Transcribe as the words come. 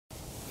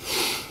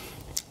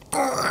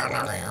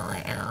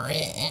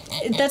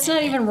That's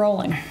not even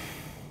rolling.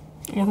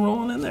 We're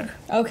rolling in there.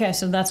 Okay,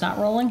 so that's not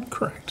rolling?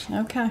 Correct.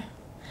 Okay.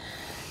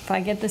 If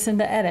I get this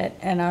into edit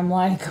and I'm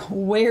like,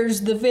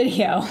 where's the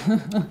video?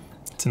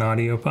 It's an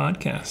audio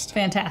podcast.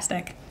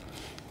 Fantastic.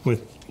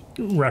 With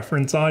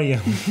reference audio.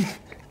 Do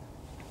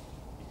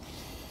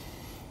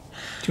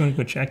you want to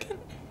go check it?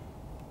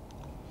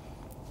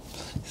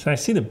 So I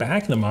see the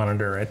back of the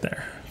monitor right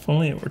there. If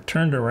only it were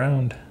turned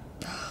around.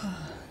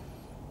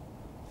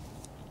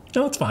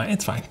 No, it's fine.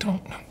 It's fine.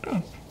 Don't.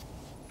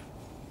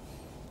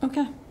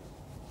 Okay. I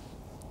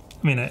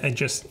mean, I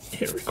just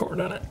hit record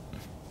on it.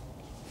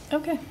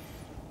 Okay.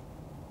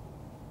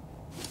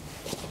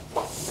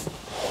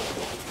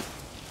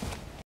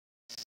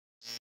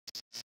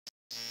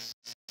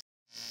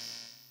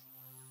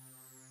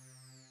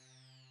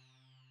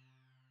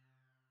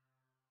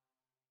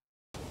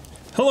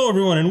 Hello,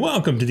 everyone, and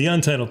welcome to the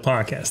Untitled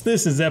Podcast.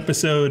 This is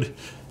episode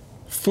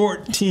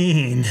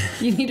 14.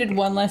 You needed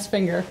one less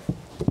finger.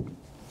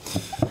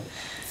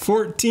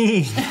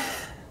 14.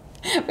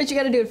 But you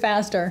got to do it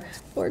faster.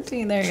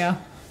 14, there you go.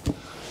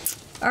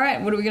 All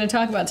right, what are we going to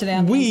talk about today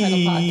on the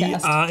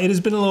Untitled Podcast? It has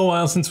been a little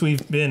while since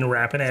we've been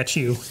rapping at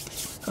you.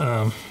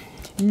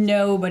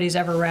 Nobody's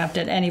ever rapped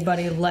at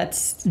anybody.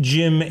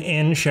 Jim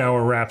and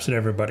Shower raps at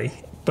everybody.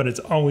 But it's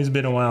always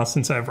been a while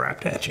since I've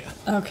rapped at you.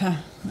 Okay.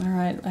 All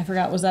right. I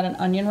forgot. Was that an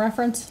Onion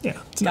reference? Yeah.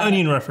 It's an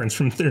Onion reference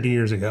from 30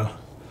 years ago.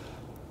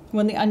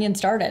 When the Onion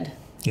started.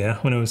 Yeah,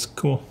 when it was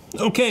cool.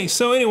 Okay,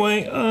 so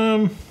anyway,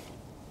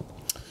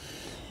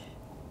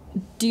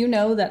 do you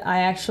know that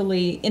I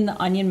actually, in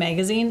the Onion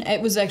magazine,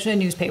 it was actually a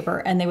newspaper,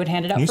 and they would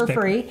hand it out for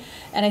free.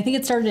 And I think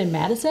it started in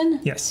Madison.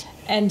 Yes.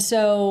 And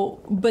so,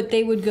 but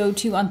they would go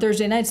to, on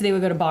Thursday nights, they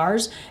would go to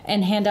bars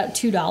and hand out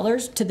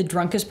 $2 to the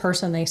drunkest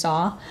person they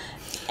saw.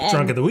 And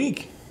Drunk of the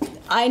week.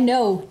 I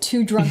know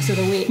 2 drunks of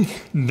the week.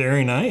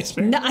 Very nice.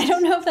 No, I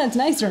don't know if that's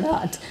nice or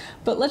not.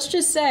 But let's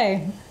just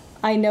say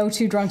I know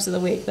 2 drunks of the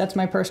week. That's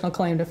my personal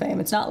claim to fame.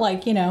 It's not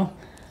like,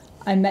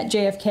 I met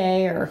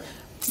JFK or,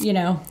 You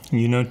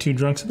know 2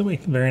 drunks of the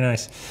week. Very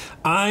nice.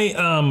 I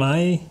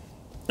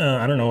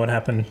don't know what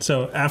happened.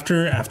 So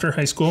after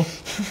high school,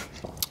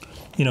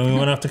 we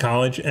went off to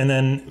college and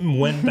then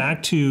went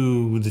back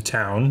to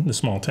the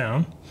small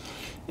town.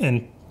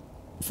 And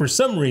for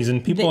some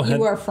reason, people that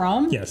you are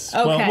from? Yes.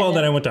 Okay. Well,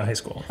 that I went to high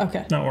school.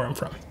 Okay. Not where I'm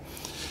from.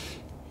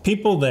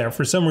 People there,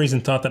 for some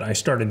reason, thought that I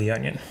started the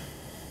Onion.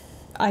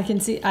 I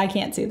can't see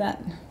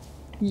that.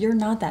 You're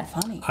not that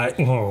funny.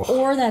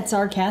 Or that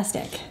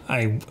sarcastic.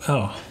 I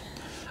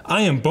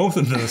am both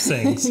of those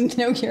things.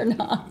 No, you're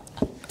not.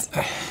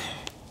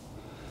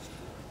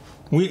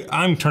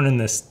 I'm turning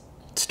this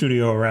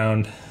studio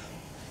around.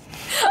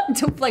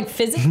 Like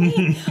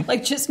physically?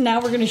 Like just now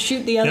we're going to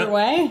shoot the other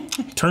way?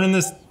 Turning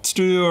this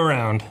studio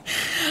around.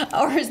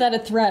 Or is that a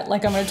threat?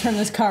 Like I'm going to turn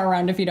this car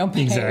around if you don't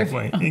behave?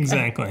 Exactly. Okay.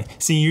 Exactly.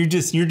 See, you're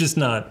just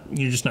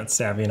not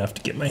savvy enough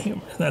to get my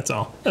humor. That's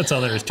all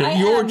there is to it.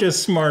 You're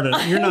just smart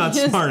enough. You're not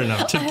smart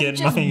enough to get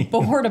my humor. I'm just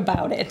bored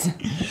about it.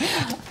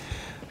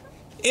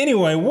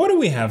 Anyway, what do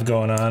we have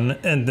going on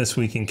this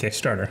week in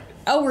Kickstarter?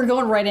 Oh, we're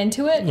going right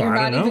into it? You're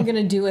not even going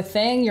to do a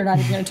thing? You're not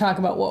even going to talk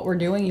about what we're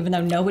doing, even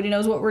though nobody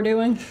knows what we're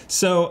doing?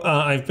 So,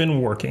 I've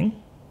been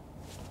working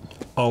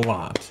a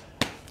lot.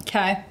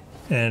 Okay.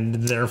 And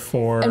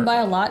therefore... And by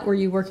a lot, were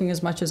you working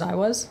as much as I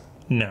was?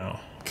 No.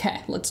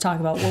 Okay, let's talk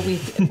about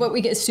what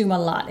we assume a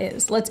lot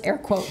is. Let's air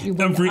quote you.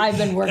 I've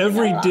been working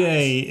every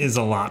day is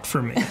a lot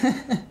for me.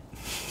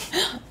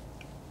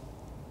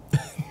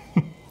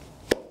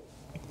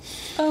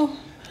 Oh,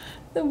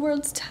 the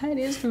world's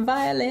tiniest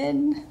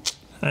violin.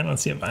 I don't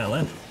see a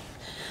violin.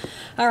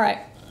 All right.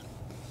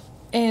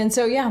 And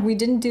so, yeah, we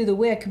didn't do the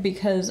WIK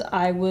because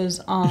I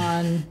was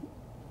on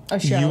a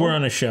show. You were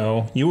on a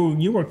show.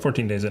 You worked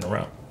 14 days in a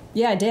row.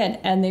 Yeah, I did.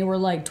 And they were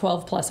like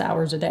 12 plus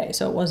hours a day.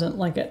 So it wasn't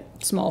like a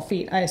small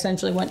feat. I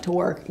essentially went to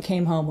work,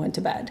 came home, went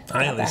to bed.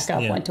 Got back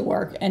up, went to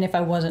work. And if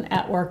I wasn't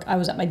at work, I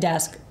was at my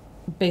desk,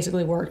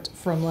 basically worked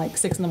from like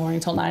 6 in the morning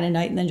till 9 at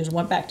night and then just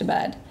went back to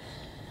bed.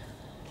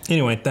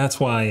 Anyway, that's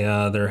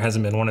why there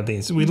hasn't been one of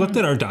these. We looked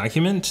at our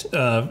document.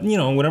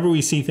 Whenever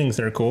we see things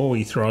that are cool,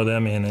 we throw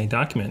them in a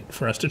document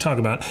for us to talk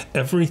about.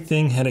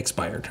 Everything had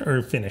expired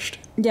or finished.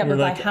 Yeah, but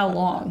by how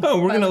long?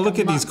 Oh, we're going to look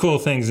at these cool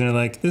things. And they're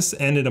like, this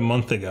ended a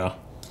month ago.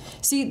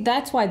 See,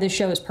 that's why this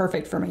show is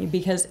perfect for me.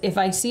 Because if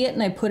I see it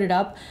and I put it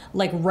up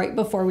like right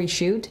before we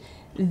shoot,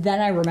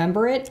 then I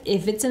remember it.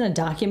 If it's in a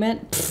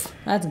document,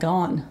 that's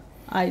gone.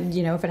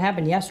 If it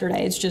happened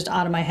yesterday, it's just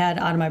out of my head,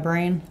 out of my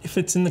brain. If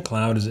it's in the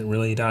cloud, is it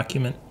really a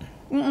document?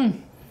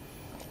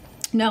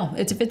 No,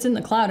 if it's in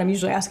the cloud. I'm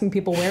usually asking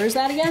people, where is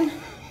that again?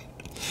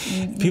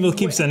 People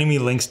keep sending me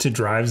links to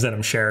drives that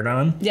I'm shared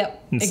on.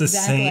 Yep,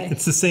 exactly.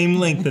 It's the same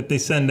link that they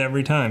send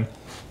every time.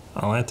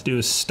 All I have to do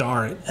is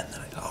star it, and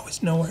then I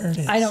always know where it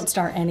is. I don't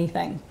star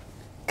anything,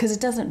 because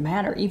it doesn't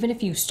matter. Even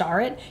if you star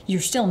it,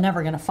 you're still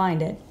never going to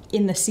find it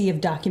in the sea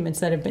of documents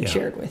that have been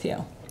shared with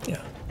you.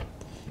 Yeah.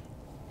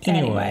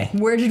 Anyway,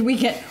 where did we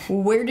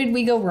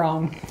go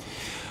wrong?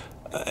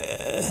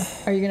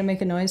 Are you going to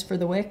make a noise for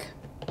the WIK?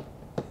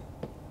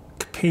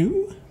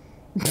 Pew?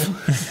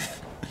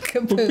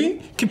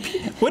 Kapoo.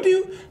 What do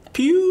you...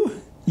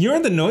 Pew? You're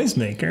the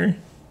noisemaker.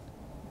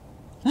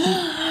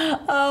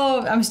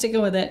 Oh, I'm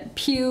sticking with it.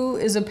 Pew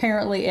is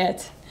apparently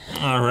it.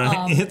 All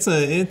right. It's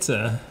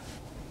a...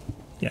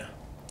 Yeah.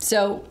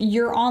 So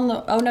you're on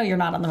the... Oh, no, you're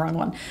not on the wrong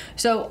one.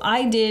 So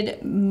I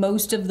did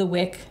most of the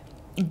WIK,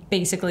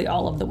 basically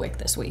all of the WIK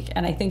this week.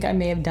 And I think I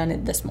may have done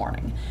it this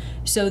morning.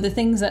 So the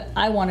things that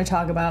I want to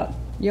talk about...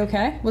 You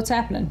okay? What's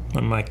happening? My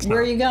mic's Where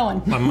not. are you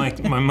going? My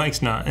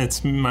mic's not.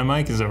 My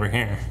mic is over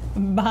here.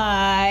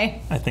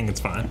 Bye. I think it's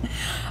fine.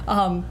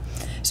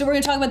 So we're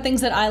going to talk about things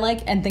that I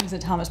like and things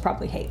that Thomas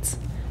probably hates.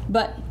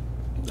 But...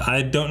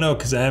 I don't know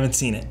because I haven't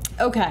seen it.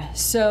 Okay,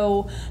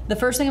 so the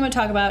first thing I'm going to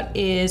talk about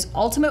is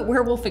Ultimate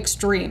Werewolf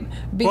Extreme,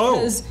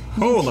 because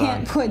you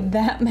can't put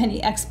that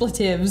many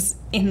expletives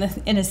in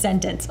a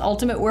sentence.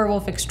 Ultimate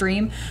Werewolf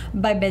Extreme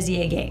by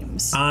Bezier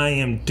Games. I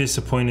am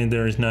disappointed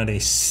there is not a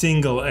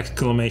single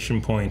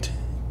exclamation point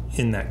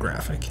in that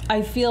graphic.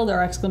 I feel there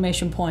are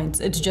exclamation points.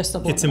 It's just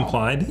subliminal. It's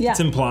implied? Yeah.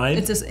 It's implied?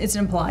 It's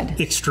implied.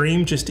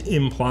 Extreme just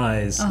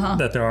implies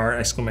that there are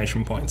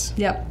exclamation points.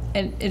 Yep,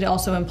 and it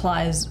also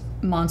implies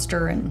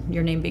monster and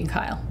your name being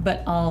Kyle,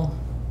 but I'll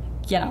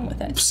get on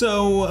with it.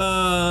 So,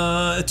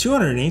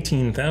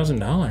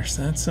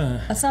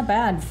 $218,000. That's not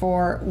bad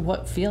for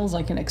what feels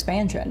like an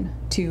expansion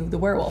to the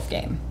Werewolf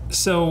game.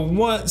 So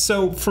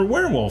for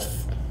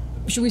Werewolf...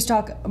 Should we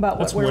talk about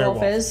what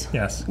Werewolf is?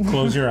 Yes.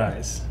 Close your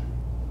eyes.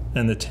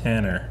 And the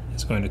tanner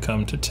is going to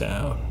come to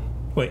town.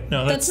 Wait,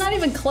 no, that's not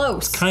even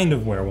close. Kind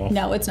of Werewolf.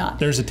 No, it's not.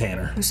 There's a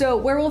tanner. So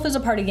Werewolf is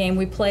a party game.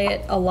 We play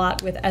it a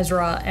lot with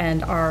Ezra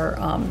and our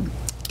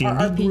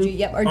RPG, group?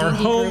 Yep, our D&D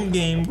home group.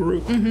 game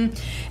group. Mm-hmm.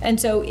 And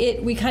so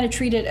we kind of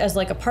treat it as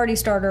like a party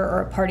starter or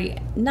a party,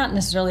 not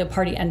necessarily a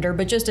party ender,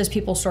 but just as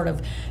people sort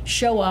of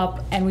show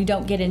up, and we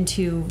don't get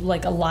into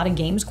like a lot of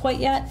games quite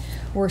yet.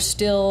 We're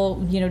still,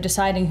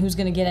 deciding who's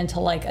going to get into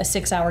like a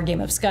 6-hour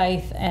game of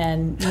Scythe,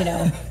 and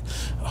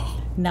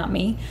not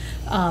me,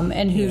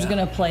 and who's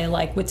going to play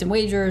like Wits and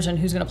Wagers, and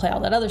who's going to play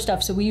all that other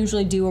stuff. So we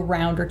usually do a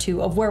round or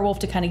two of Werewolf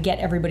to kind of get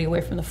everybody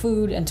away from the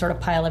food and sort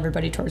of pile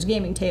everybody towards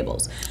gaming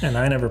tables. And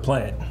I never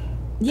play it.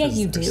 Yeah,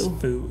 you do.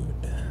 Food.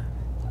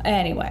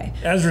 Anyway.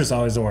 Ezra's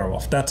always the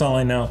werewolf. That's all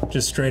I know.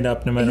 Just straight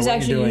up, no matter what you're doing.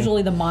 He's actually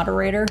usually the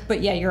moderator,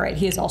 but yeah, you're right.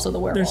 He is also the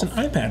werewolf. There's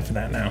an iPad for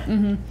that now.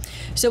 Mm-hmm.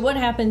 So what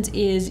happens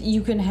is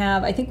you can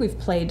have, I think we've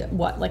played,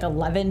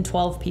 11,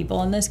 12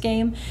 people in this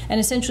game, and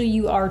essentially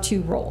you are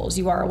two roles.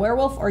 You are a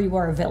werewolf or you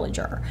are a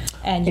villager.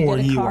 And you get a card.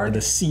 Or you are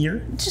the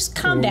seer. Just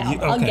calm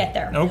down. I'll get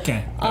there.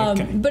 Okay.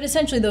 But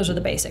essentially those are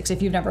the basics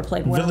if you've never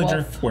played Werewolf.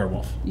 Villager,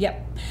 werewolf.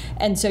 Yep.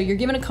 And so you're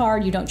given a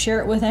card. You don't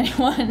share it with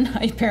anyone.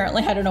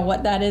 Apparently, I don't know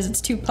what that is.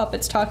 It's two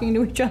puppets talking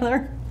to each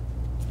other.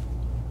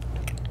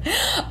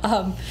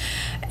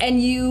 And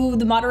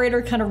the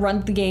moderator kind of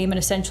runs the game, and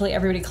essentially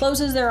everybody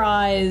closes their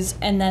eyes,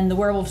 and then the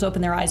werewolves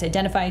open their eyes,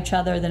 identify each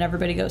other, then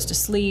everybody goes to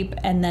sleep,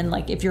 and then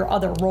like if you're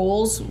other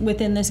roles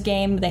within this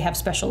game, they have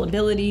special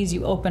abilities.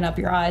 You open up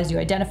your eyes, you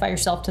identify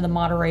yourself to the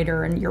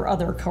moderator and your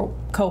other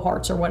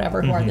cohorts or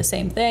whatever who are the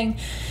same thing,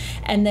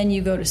 and then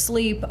you go to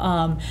sleep.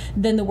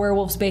 Then the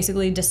werewolves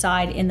basically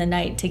decide in the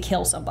night to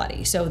kill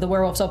somebody. So the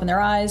werewolves open their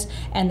eyes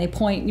and they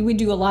point. We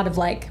do a lot of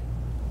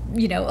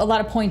a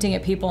lot of pointing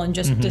at people and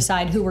just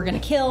decide who we're going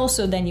to kill.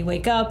 So then you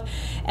wake up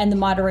and the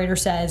moderator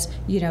says,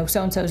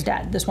 so-and-so's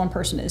dead. This one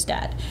person is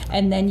dead.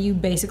 And then you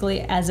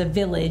basically, as a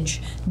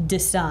village,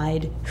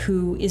 decide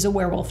who is a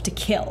werewolf to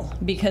kill,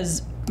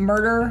 because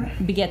murder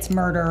begets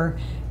murder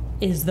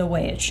is the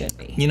way it should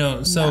be.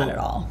 So not at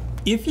all.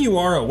 If you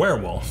are a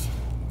werewolf,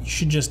 you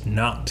should just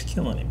not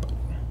kill anybody.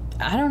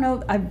 I don't know.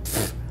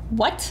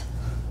 What?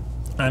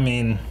 I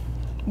mean,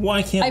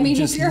 why can't we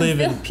just live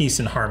in peace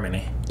and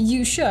harmony?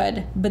 You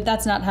should, but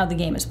that's not how the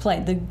game is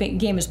played. The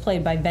game is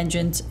played by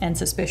vengeance and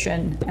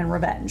suspicion and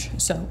revenge.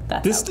 So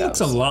that's this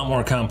looks a lot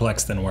more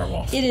complex than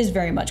Werewolf. It is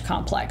very much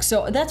complex.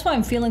 So that's why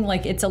I'm feeling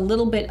like it's a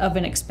little bit of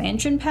an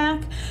expansion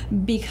pack,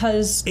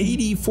 because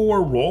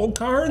 84 roll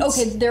cards.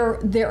 Okay,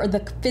 they're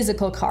the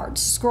physical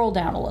cards. Scroll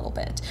down a little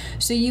bit.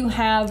 So you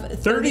have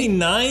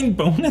 39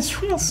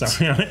 bonus rolls.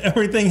 Sorry,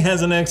 everything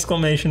has an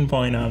exclamation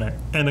point on it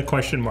and a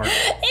question mark.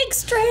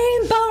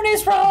 Extreme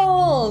bonus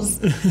rolls.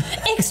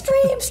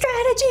 Extreme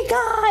strategy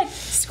guide.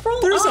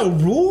 There's a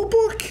rule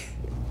book?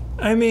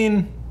 I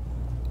mean,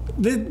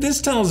 this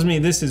tells me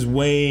this is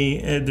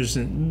there's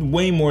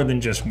way more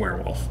than just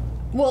Werewolf.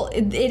 Well,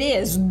 it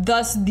is.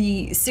 Thus,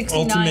 the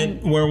 69...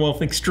 Ultimate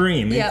Werewolf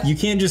Extreme. Yep. You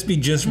can't just be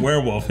just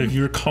Werewolf if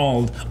you're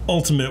called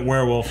Ultimate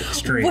Werewolf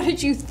Extreme. What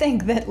did you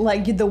think? That,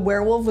 the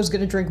werewolf was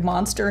going to drink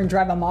Monster and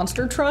drive a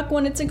monster truck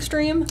when it's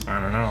extreme?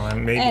 I don't know.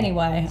 Maybe.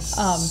 Anyway.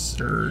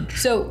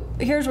 Surge. So,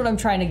 here's what I'm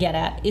trying to get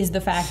at, is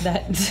the fact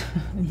that,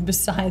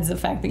 besides the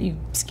fact that you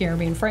scare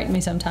me and frighten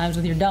me sometimes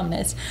with your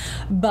dumbness,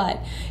 but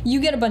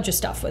you get a bunch of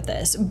stuff with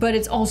this, but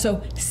it's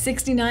also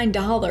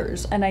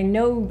 $69. And I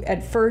know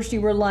at first you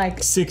were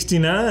like...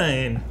 69.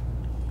 Stop.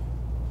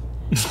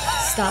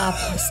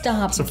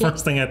 That's the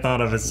first thing I thought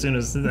of as soon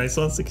as I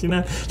saw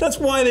 69. That's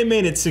why they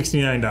made it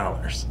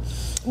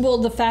 $69. Well,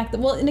 the fact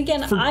that, and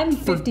again, I'm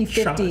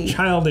 50-50.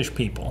 Childish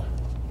people.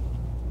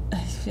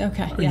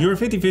 Okay. Yeah. You're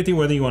 50-50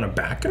 whether you want to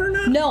back it or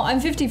not? No,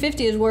 I'm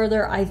 50-50 is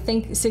where I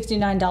think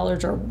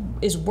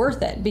 $69 is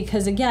worth it,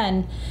 because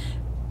again,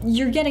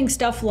 you're getting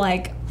stuff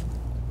like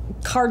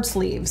card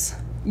sleeves.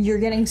 You're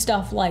getting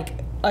stuff like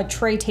a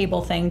tray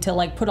table thing to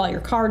like put all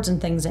your cards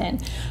and things in.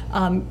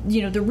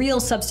 The real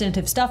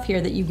substantive stuff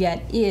here that you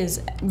get is,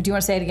 do you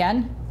want to say it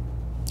again?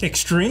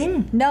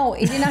 Extreme? No,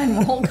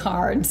 89 roll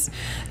cards,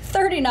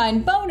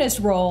 39 bonus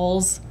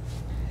rolls.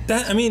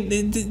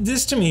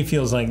 This to me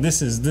feels like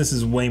this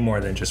is way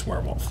more than just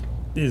Werewolf.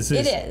 It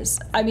is.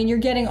 I mean, you're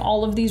getting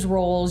all of these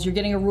rolls. You're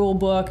getting a rule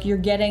book. You're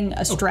getting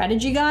a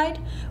strategy guide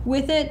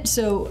with it.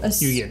 So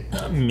you get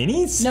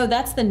minis? No,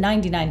 that's the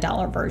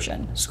 $99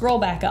 version. Scroll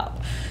back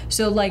up.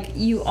 So like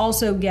you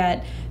also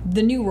get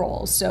the new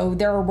rolls. So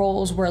there are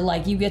rolls where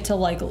like you get to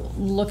like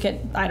look at.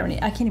 I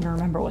can't even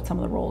remember what some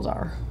of the rolls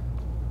are.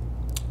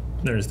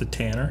 There's the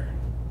Tanner.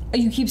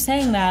 You keep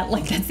saying that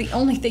like that's the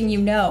only thing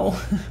you know.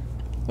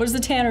 What does the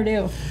Tanner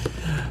do?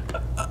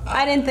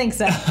 I didn't think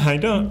so. I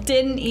don't.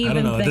 Didn't even I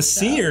don't know. think The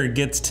so. Seer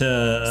gets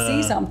to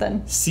see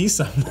something. See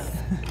something.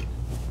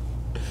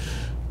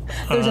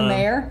 There's a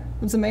mayor.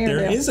 What's the mayor do?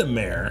 There is a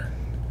mayor.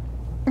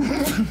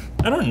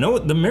 I don't know.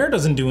 The mayor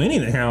doesn't do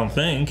anything, I don't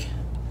think.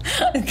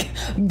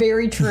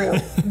 Very true.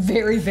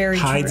 Very, very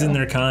true. Hides in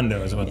their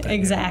condo is what they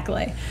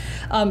exactly.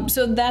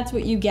 So that's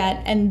what you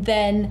get. And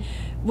then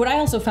what I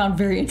also found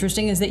very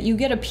interesting is that you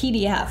get a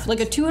PDF, like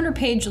a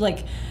 200-page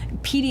like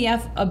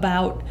PDF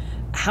about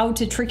how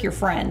to trick your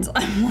friends.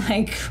 I'm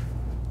like,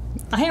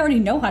 I already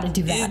know how to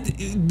do that.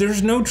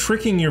 There's no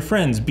tricking your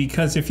friends,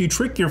 because if you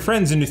trick your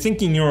friends into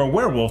thinking you're a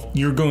werewolf,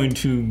 you're going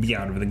to be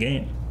out of the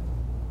game.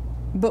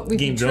 But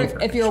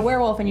if you're a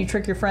werewolf and you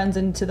trick your friends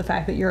into the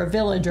fact that you're a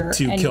villager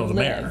to and kill you the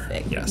live,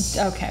 mayor. Yes.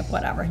 Okay,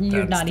 whatever.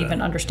 You're not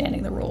even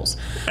understanding the rules.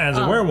 As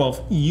a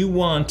werewolf, you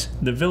want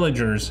the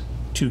villagers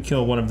to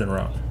kill one of their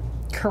own.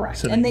 Correct.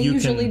 So and they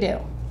usually do.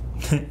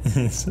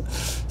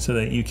 So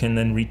that you can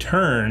then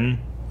return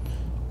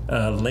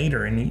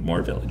later and eat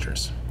more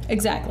villagers.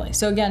 Exactly.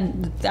 So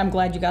again, I'm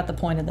glad you got the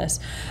point of this.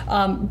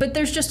 But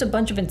there's just a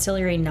bunch of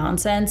ancillary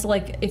nonsense.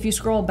 Like if you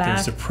scroll back,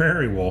 there's a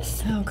prairie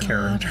wolf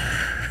character.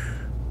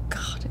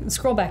 God,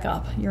 scroll back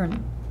up. You're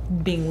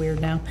being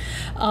weird now.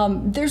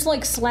 There's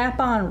like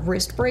slap-on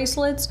wrist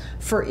bracelets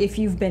for if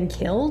you've been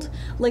killed.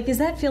 Like, does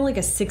that feel like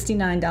a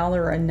 $69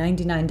 or a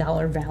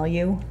 $99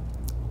 value?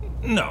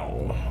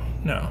 No.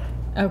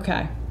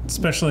 Okay.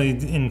 Especially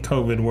in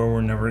COVID, where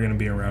we're never going to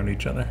be around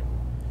each other.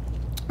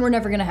 We're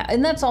never going to have.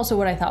 And that's also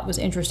what I thought was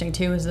interesting,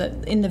 too, is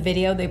that in the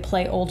video, they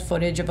play old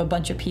footage of a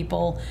bunch of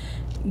people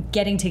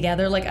getting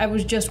together. Like,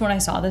 when I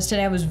saw this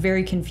today, I was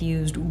very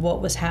confused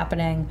what was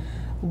happening,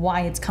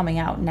 why it's coming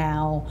out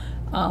now.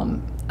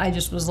 I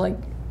just was like,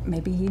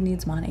 maybe he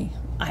needs money.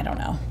 I don't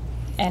know.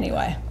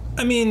 Anyway.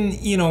 I mean,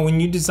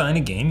 when you design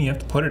a game, you have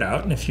to put it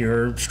out. And if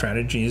your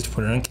strategy is to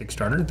put it on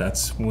Kickstarter,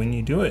 that's when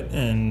you do it.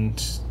 And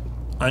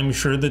I'm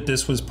sure that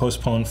this was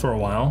postponed for a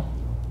while.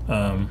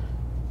 And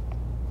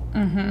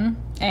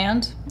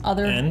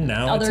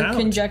now other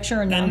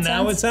conjecture and nonsense. And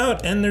now it's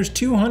out. And there's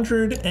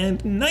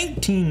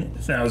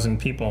 219,000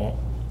 people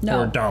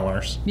or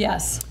dollars.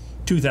 Yes.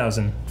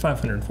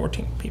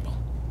 2,514 people.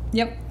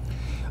 Yep.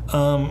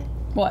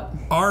 What?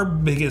 Our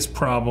biggest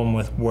problem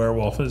with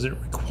Werewolf is it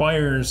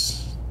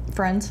requires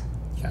friends.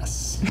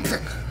 Yes.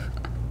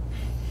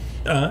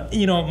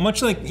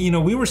 Much like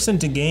we were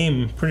sent a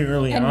game pretty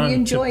early on. And we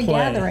enjoy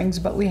gatherings,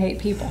 but we hate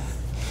people.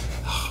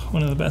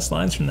 One of the best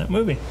lines from that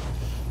movie.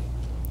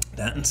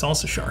 That and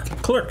Salsa Shark.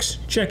 Clerks,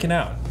 check it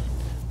out.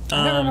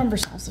 I don't remember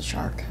Salsa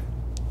Shark.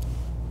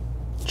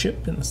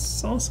 Chip and the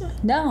salsa?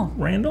 No.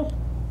 Randall?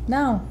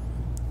 No.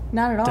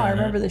 Not at all. I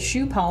remember the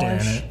shoe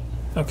polish. Damn it.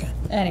 Okay.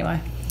 Anyway.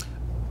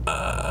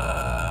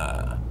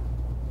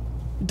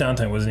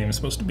 Dante wasn't even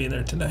supposed to be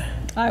there today.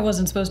 I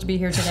wasn't supposed to be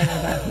here today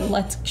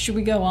either. Should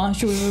we go on?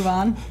 Should we move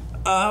on?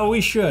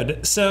 We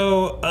should.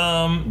 So,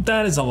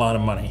 that is a lot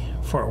of money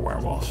for a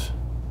werewolf.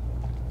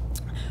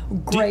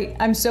 Great.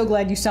 I'm so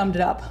glad you summed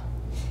it up.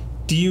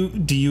 Do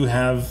you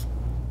have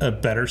a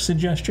better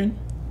suggestion?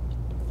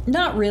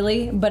 Not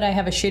really, but I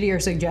have a shittier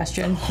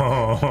suggestion.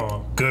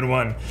 Oh, good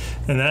one.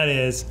 And that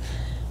is...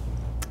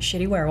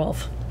 Shitty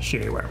Werewolf.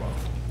 Shitty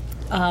Werewolf.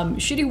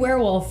 Shitty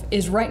Werewolf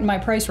is right in my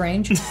price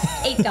range,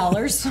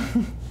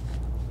 $8.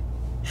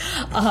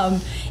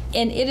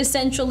 And it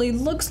essentially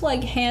looks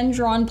like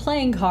hand-drawn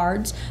playing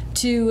cards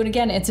and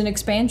again, it's an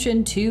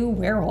expansion to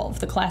Werewolf,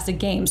 the classic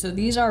game. So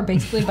these are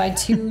basically by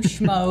two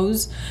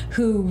schmoes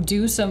who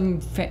do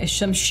some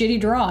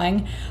shitty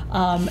drawing.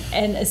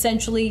 And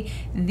essentially,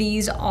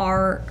 these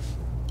are,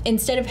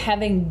 instead of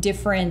having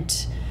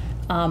different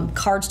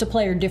cards to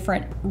play or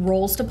different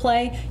roles to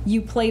play,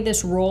 you play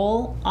this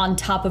role on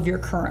top of your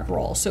current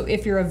role. So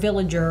if you're a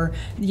villager,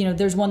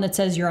 there's one that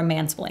says you're a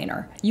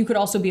mansplainer. You could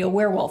also be a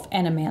werewolf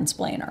and a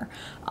mansplainer.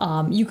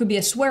 You could be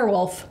a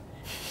swearwolf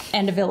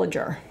and a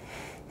villager.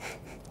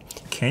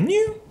 Can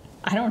you?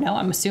 I don't know.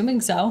 I'm assuming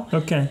so.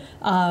 Okay.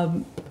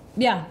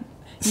 Yeah.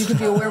 You could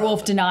be a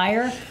werewolf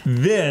denier.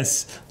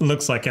 This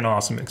looks like an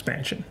awesome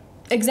expansion.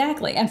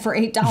 Exactly. And for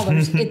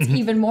 $8, it's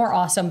even more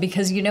awesome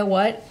because you know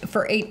what?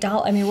 For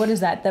 $8, I mean, what is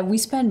that? That we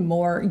spend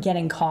more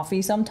getting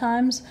coffee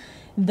sometimes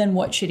than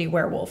what Shitty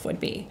Werewolf would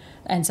be.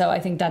 And so I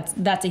think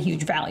that's a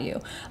huge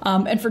value.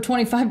 And for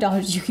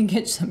 $25, you can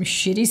get some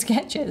shitty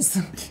sketches.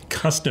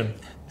 Custom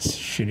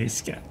shitty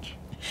sketch.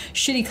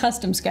 Shitty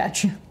custom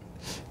sketch.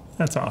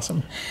 That's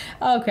awesome.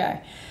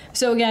 Okay.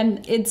 So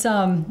again, it's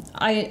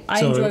I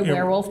enjoy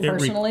Werewolf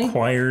personally. It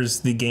requires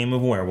the game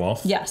of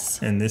Werewolf.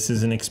 Yes. And this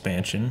is an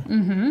expansion.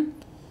 Mm-hmm.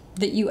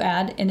 That you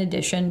add in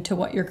addition to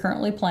what you're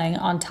currently playing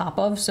on top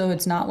of. So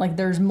it's not like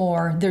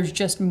there's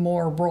just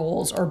more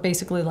roles, or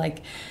basically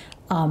like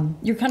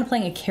you're kind of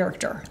playing a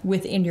character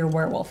within your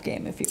werewolf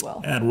game, if you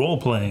will. Add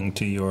role playing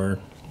to your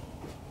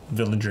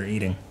villager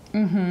eating.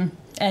 Mm-hmm.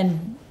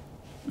 And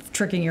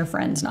tricking your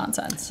friends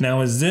nonsense.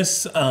 Now, is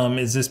this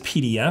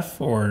PDF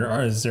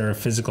or is there a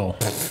physical?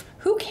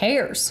 Who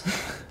cares?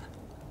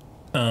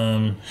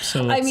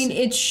 So I mean,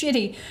 it's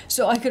shitty.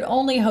 So I could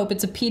only hope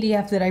it's a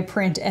PDF that I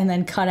print and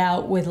then cut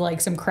out with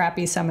like some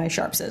crappy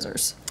semi-sharp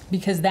scissors,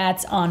 because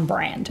that's on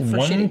brand for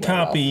one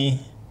copy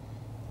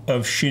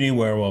of Shitty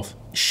Werewolf,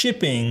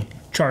 shipping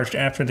charged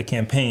after the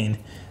campaign.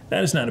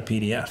 That is not a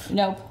PDF.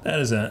 Nope.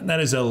 That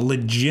is a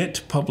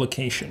legit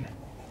publication.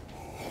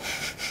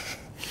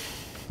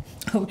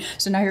 Oh,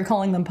 so now you're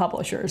calling them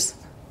publishers.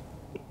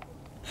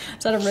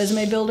 Is that a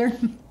resume builder?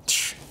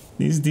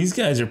 These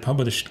guys are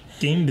published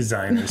game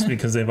designers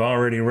because they've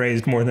already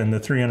raised more than the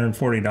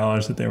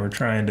 $340 that they were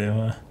trying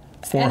to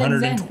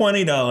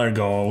 $420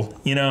 goal.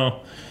 You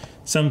know,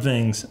 some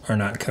things are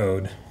not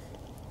code.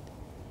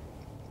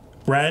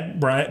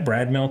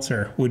 Brad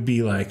Meltzer would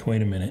be like,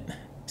 wait a minute,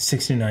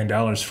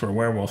 $69 for a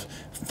werewolf,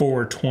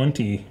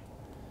 $420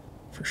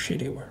 for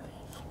Shitty Werewolf.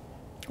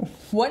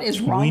 What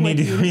is wrong with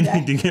you? We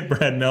need to get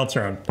Brad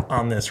Meltzer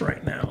on this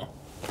right now.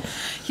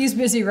 He's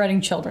busy writing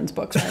children's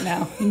books right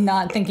now,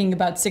 not thinking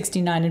about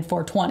 69 and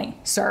 420,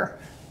 sir.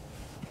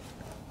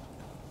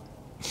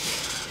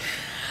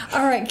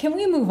 All right, can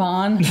we move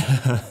on?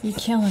 You're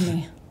killing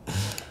me.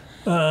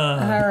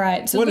 All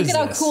right, so look at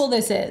how cool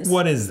this is.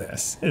 What is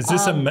this? Is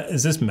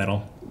this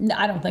metal? No,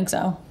 I don't think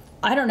so.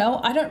 I don't know.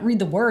 I don't read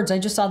the words. I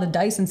just saw the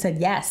dice and said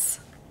yes.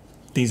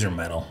 These are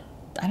metal.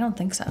 I don't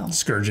think so.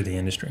 Scourge of the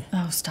industry.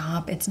 Oh,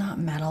 stop. It's not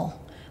metal.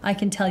 I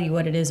can tell you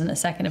what it is in a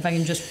second if I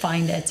can just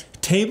find it.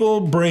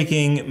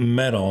 Table-breaking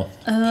metal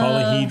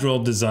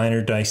polyhedral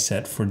designer dice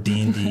set for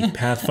D&D,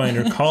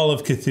 Pathfinder, Call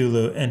of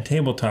Cthulhu, and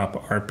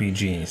tabletop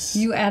RPGs.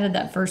 You added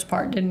that first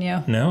part, didn't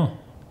you? No.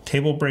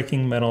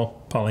 Table-breaking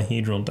metal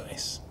polyhedral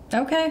dice.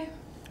 Okay.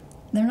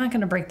 They're not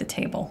going to break the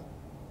table.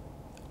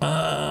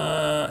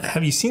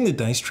 Have you seen the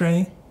dice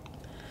tray?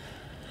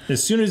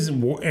 As soon as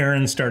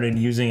Aaron started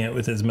using it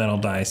with his metal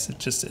dice,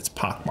 it's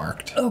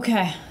pockmarked.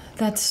 Okay.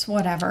 That's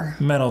whatever.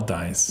 Metal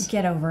dice.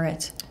 Get over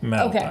it.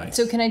 Metal dice.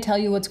 So can I tell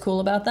you what's cool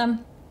about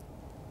them?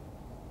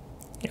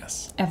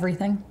 Yes.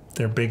 Everything.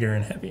 They're bigger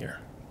and heavier.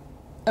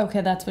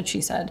 Okay, that's what she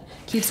said.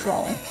 Keep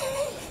scrolling.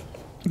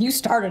 You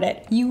started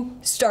it. You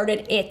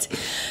started it.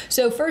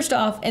 So first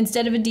off,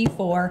 instead of a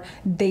D4,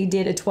 they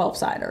did a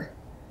 12-sider.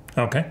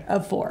 Okay.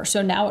 Of 4.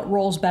 So now it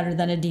rolls better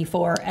than a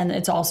D4, and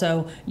it's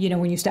also, you know,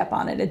 when you step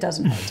on it, it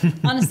doesn't hurt.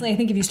 Honestly, I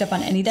think if you step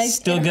on any dice,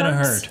 still gonna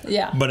hurt.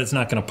 Yeah. But it's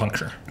not gonna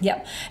puncture.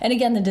 Yep. And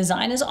again, the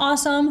design is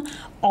awesome.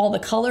 All the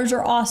colors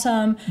are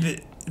awesome.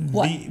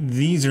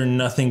 These are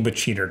nothing but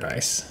cheater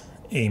dice,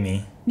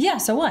 Amy. Yeah,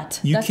 so what?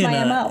 That's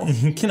my MO.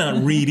 You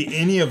cannot read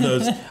any of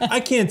those.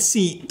 I can't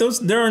see those.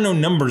 There are no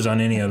numbers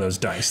on any of those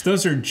dice.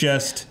 Those are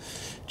just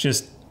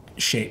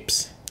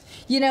shapes.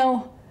 You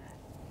know,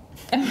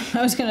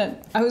 I was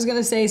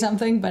gonna say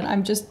something, but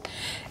I'm just.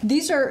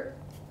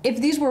 If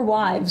these were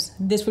wives,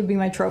 this would be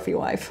my trophy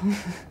wife.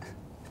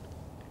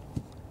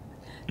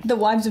 The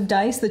wives of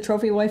dice, the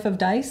trophy wife of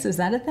dice. Is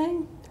that a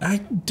thing? I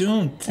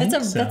don't think so.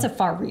 That's a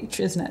far reach,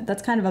 isn't it?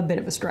 That's kind of a bit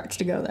of a stretch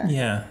to go there.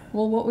 Yeah.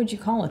 Well, what would you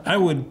call it then? I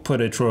would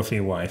put a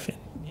trophy wife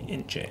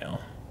in jail.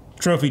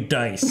 Trophy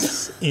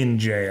dice in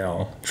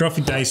jail.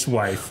 Trophy dice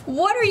wife.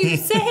 What are you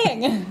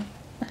saying?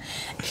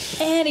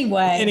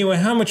 Anyway,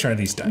 how much are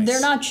these dice?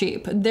 They're not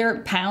cheap. They're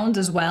pounds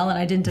as well, and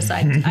I didn't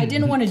decide. I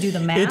didn't want to do the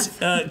math.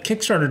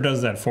 Kickstarter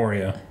does that for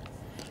you.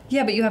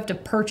 Yeah, but you have to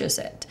purchase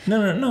it.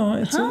 No.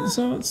 It's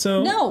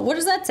so. No, what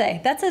does that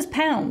say? That says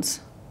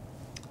pounds.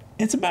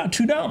 It's about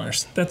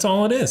 $2. That's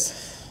all it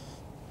is.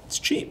 It's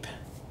cheap.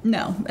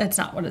 No, that's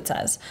not what it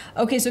says.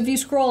 Okay, so if you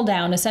scroll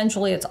down,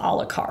 essentially it's a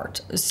la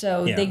carte.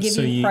 So they give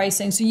you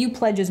pricing. So you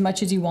pledge as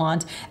much as you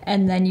want,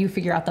 and then you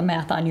figure out the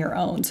math on your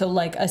own. So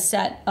like a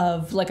set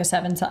of a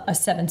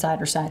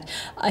seven-sider set,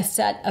 a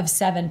set of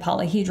 7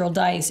 polyhedral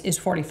dice is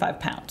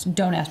 45 pounds.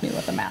 Don't ask me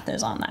what the math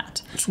is on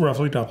that. It's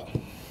roughly double.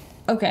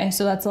 Okay,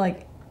 so that's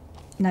like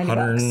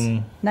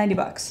 $90.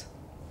 $90.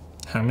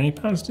 How many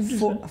pounds did you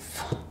say?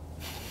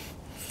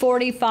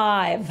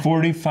 45.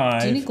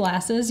 45. Do you need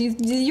glasses?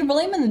 You're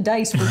blaming the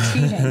dice for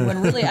cheating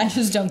when really I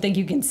just don't think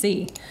you can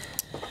see.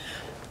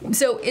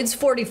 So it's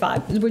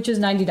 45, which is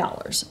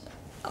 $90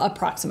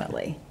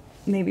 approximately.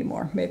 maybe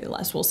more, maybe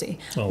less. We'll see.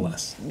 A little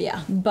less.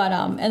 Yeah, but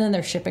and then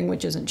there's shipping,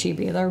 which isn't cheap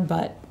either.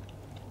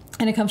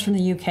 And it comes from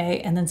the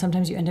UK, and then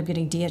sometimes you end up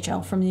getting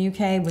DHL from the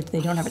UK, which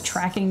they don't have a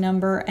tracking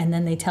number, and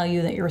then they tell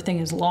you that your thing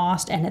is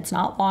lost, and it's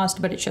not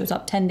lost, but it shows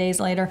up 10 days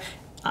later.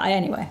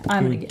 Anyway,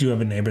 Do you have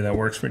a neighbor that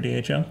works for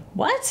DHL?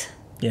 What?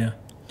 Yeah.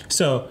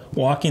 So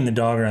walking the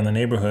dog around the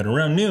neighborhood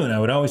around noon, I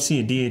would always see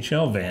a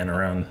DHL van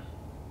around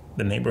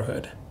the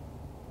neighborhood.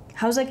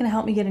 How's that going to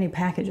help me get any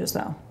packages,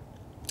 though?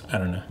 I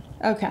don't know.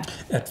 Okay.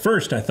 At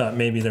first, I thought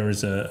maybe there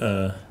was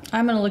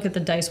I'm going to look at the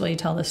dice while you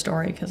tell this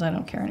story because I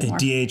don't care anymore. a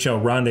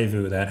DHL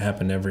rendezvous that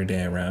happened every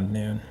day around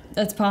noon.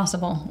 That's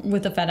possible.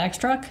 With a FedEx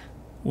truck?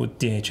 With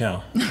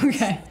DHL.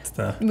 Okay.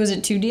 Was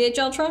it 2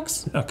 DHL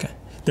trucks? Okay.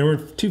 There were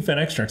 2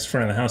 FedEx trucks in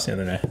front of the house the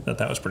other day. I thought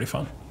that was pretty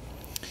fun.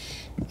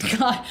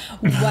 God,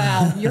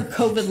 wow. Your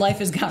COVID life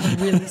has gotten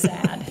really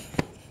sad.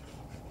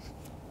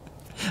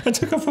 I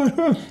took a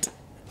photo of it.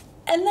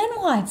 And then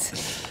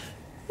what?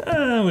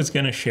 I was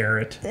going to share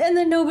it. And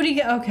then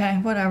okay,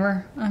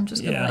 whatever. I'm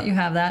just going to let you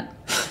have that.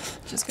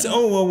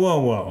 Whoa.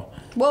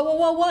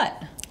 Whoa,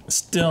 what?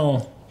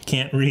 Still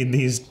can't read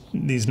these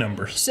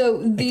numbers.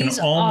 So these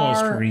I can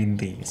almost read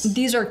these.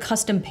 These are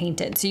custom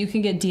painted, so you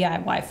can get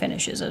DIY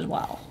finishes as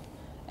well.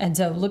 And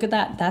so look at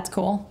that. That's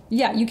cool.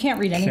 Yeah, you can't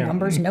read any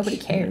numbers. Nobody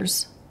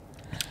cares.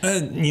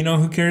 You know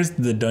who cares?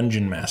 The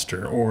dungeon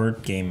master or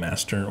game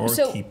master or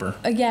keeper.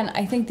 Again,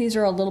 I think these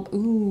are a little...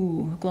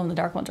 Ooh,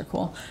 glow-in-the-dark ones are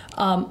cool.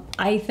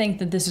 I think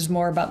that this is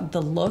more about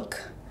the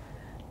look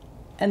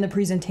and the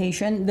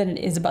presentation than it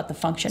is about the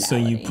functionality. So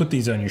you put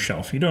these on your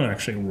shelf. You don't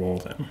actually roll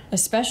them.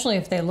 Especially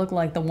if they look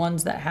like the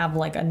ones that have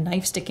like a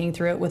knife sticking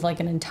through it with like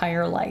an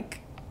entire like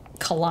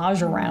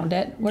collage around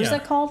it. What is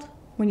that called?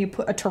 When you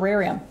put a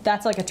terrarium.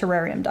 That's like a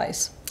terrarium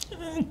dice.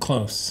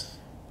 Close.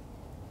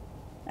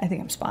 I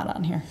think I'm spot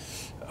on here.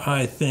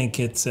 I think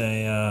it's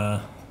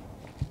a...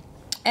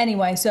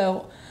 Anyway,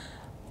 so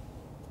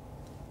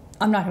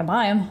I'm not going to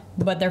buy them,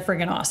 but they're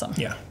friggin' awesome.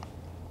 Yeah.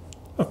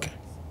 Okay.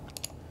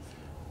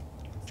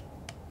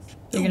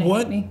 You're going to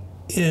hate me?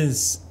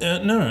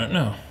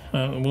 No.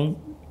 We'll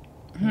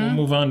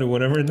move on to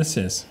whatever this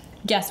is.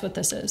 Guess what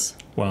this is.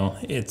 Well,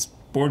 it's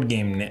Board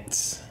Game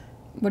Knits.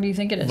 What do you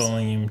think it is?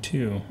 Volume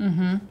 2.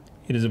 Mm-hmm.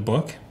 It is a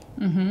book.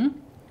 Mm-hmm.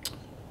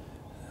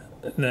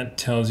 That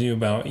tells you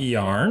about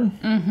yarn.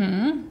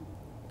 Mm-hmm.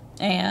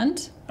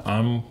 And?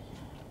 I'm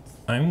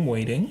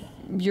waiting.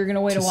 You're going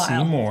to wait a while. To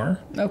see more.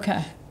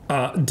 Okay.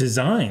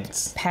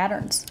 Designs.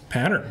 Patterns.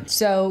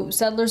 So,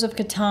 Settlers of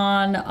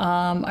Catan,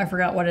 I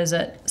forgot, what is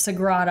it?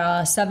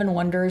 Sagrada, 7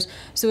 Wonders.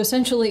 So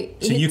essentially...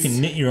 So you can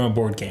knit your own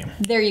board game.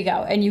 There you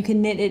go. And you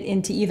can knit it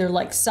into either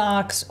like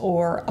socks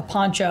or a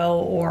poncho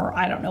or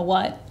I don't know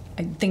what.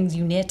 Things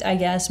you knit, I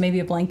guess. Maybe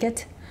a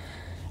blanket.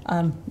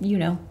 You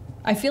know.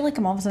 I feel like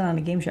I'm all of a sudden on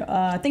a game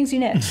show. Things you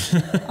knit.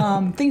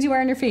 Things you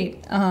wear on your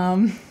feet.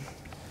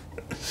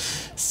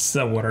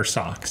 So what are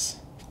socks?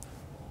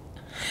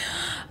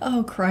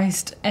 Oh,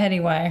 Christ.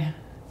 Anyway.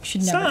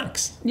 Should never.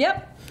 Socks.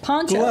 Yep.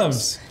 Ponchos.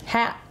 Gloves.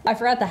 Hat. I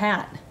forgot the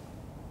hat.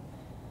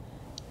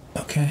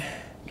 Okay.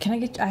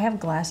 I have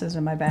glasses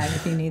in my bag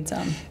if you need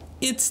some.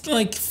 It's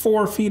like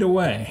 4 feet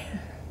away.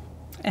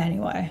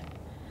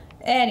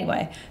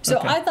 Anyway, so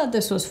okay. I thought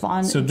this was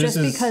fun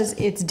because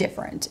it's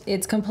different.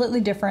 It's completely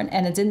different,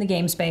 and it's in the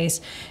game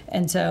space,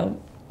 and so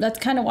that's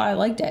kind of why I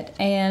liked it.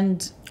 And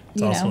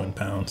it's also in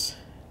pounds.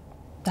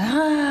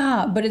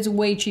 But it's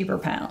way cheaper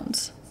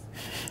pounds.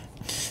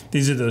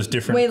 These are those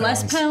different way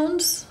pounds. Less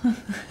pounds?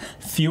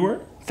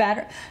 Fewer?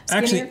 Fatter?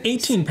 Skinnier? Actually,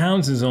 18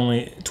 pounds is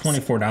only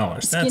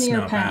 $24. That's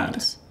not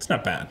pounds. bad. It's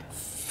not bad.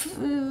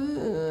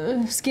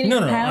 Skinnier pounds? No,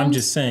 pounds? I'm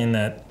just saying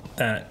that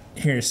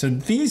here. So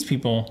these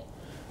people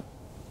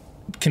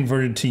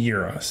converted to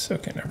euros.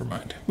 Okay, never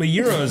mind. Well,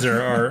 euros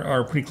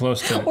are pretty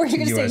close to We're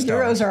going to say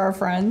euros are our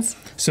friends.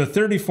 So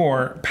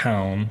 34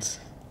 pounds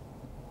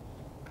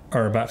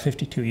are about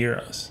 52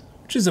 euros,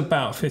 which is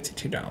about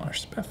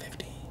 $52, about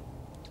 50.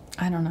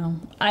 I don't know.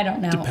 I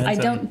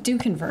don't do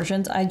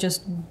conversions. I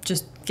just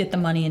get the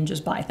money and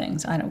just buy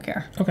things. I don't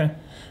care. Okay.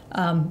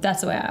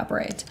 That's the way I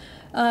operate.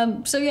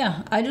 So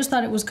yeah, I just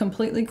thought it was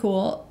completely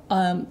cool.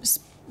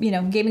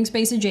 Gaming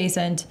space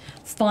adjacent,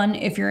 fun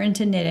if you're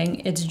into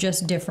knitting. It's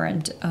just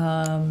different.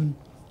 The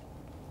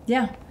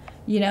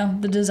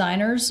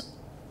designers,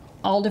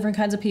 all different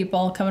kinds of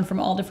people coming from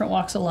all different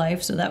walks of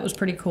life. So that was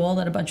pretty cool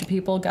that a bunch of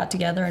people got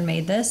together and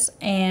made this.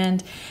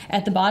 And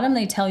at the bottom,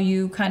 they tell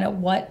you kind of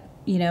what,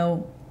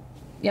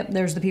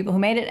 there's the people who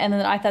made it. And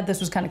then I thought this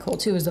was kind of cool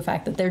too, is the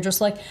fact that they're just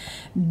like,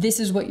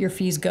 this is what your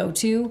fees go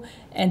to.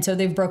 And so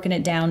they've broken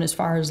it down as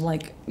far as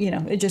like,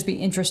 it'd just be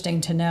interesting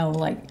to know,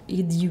 like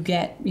you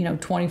get,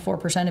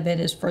 24% of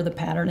it is for the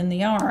pattern and the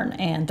yarn,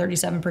 and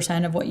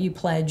 37% of what you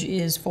pledge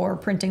is for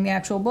printing the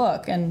actual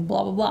book and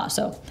blah, blah, blah.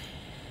 So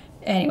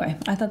anyway,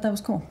 I thought that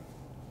was cool.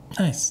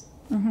 Nice.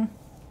 Mm-hmm.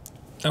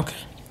 Okay.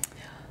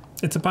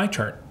 It's a pie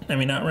chart. I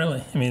mean, not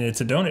really. I mean,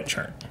 it's a donut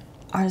chart.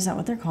 Oh, is that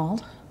what they're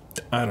called?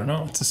 I don't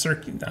know. It's a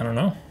circuit. I don't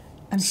know.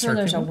 I'm sure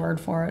there's a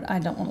word for it. I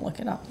don't want to look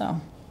it up, though.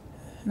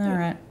 All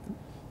right.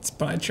 It's a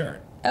pie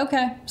chart.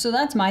 Okay, so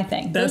that's my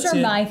thing. Those are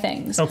my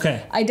things.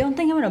 Okay. I don't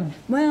think I'm going to...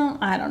 Well,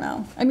 I don't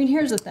know. I mean,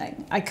 here's the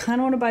thing. I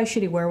kind of want to buy a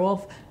shitty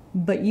Werewolf,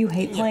 but you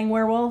hate playing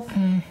Werewolf?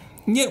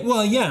 Yeah,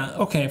 well, yeah.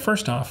 Okay,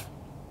 first off,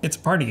 it's a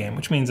party game,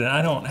 which means that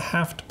I don't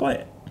have to play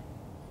it.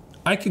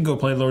 I could go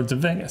play Lords of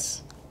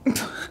Vegas.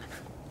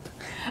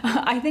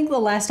 I think the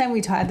last time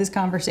we had this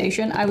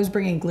conversation, I was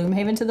bringing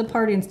Gloomhaven to the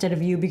party instead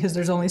of you because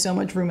there's only so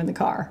much room in the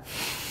car.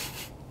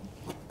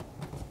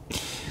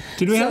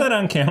 Did we have that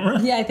on camera?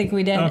 Yeah, I think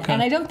we did. Okay.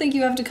 And I don't think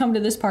you have to come to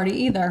this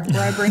party either,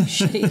 where I bring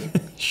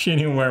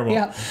shitty Werewolf.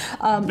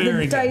 Yeah.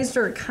 The dice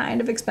are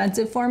kind of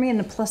expensive for me,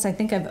 and plus I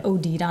think I've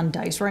OD'd on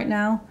dice right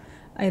now.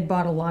 I had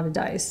bought a lot of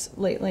dice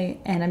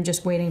lately, and I'm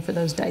just waiting for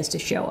those dice to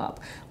show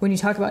up. When you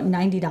talk about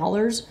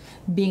 $90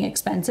 being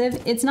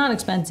expensive, it's not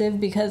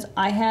expensive because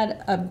I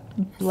had a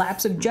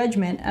lapse of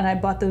judgment, and I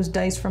bought those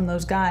dice from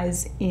those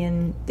guys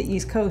in the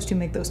East Coast who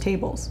make those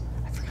tables.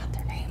 I forgot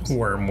their names.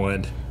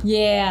 Wormwood.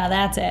 Yeah,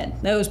 that's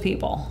it. Those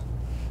people.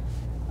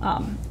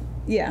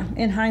 Yeah,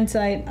 in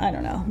hindsight, I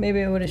don't know.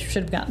 Maybe I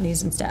should have gotten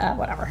these instead.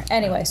 Whatever.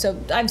 Anyway,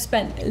 so I've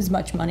spent as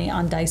much money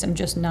on dice. I'm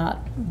just not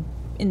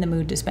in the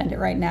mood to spend it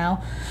right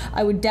now.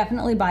 I would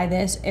definitely buy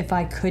this if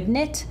I could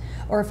knit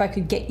or if I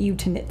could get you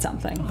to knit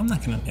something. I'm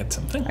not going to knit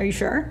something. Are you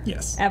sure?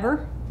 Yes.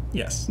 Ever?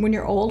 Yes. When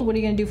you're old, what are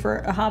you going to do for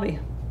a hobby?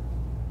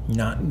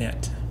 Not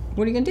knit.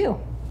 What are you going to do?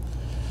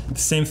 The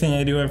same thing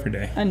I do every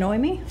day. Annoy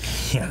me?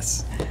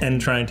 Yes. And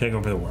try and take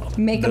over the world.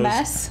 Make a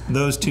mess?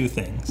 Those two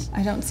things.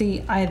 I don't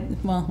see...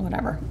 Well,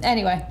 whatever.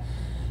 Anyway.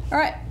 All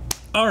right.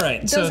 All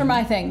right. Those are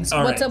my things.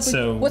 What's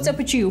up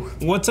with you?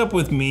 What's up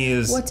with me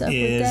is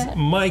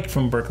Mike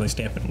from Berkeley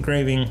Stamp and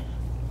Engraving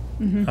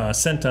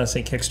sent us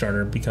a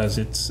Kickstarter because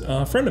it's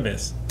a friend of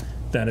his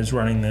that is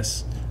running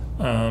this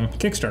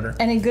Kickstarter.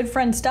 And in good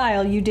friend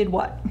style, you did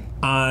what?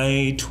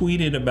 I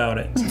tweeted about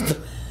it.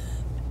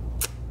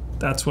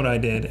 That's what I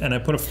did. And I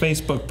put a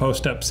Facebook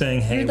post up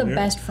saying, hey, you're the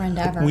best friend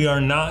ever. We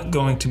are not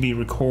going to be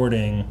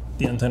recording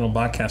the Untitled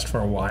podcast for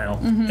a while.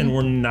 And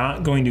we're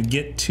not going to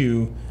get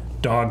to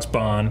Dog's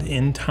Bond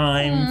in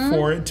time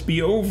for it to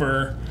be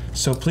over,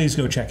 so please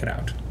go check it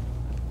out.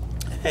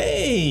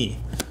 Hey!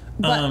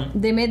 But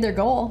they made their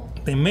goal.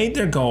 They made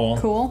their goal.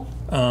 Cool.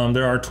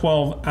 There are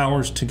 12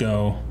 hours to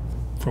go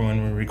from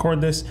when we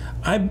record this.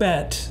 I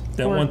bet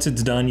that once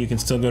it's done, you can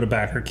still go to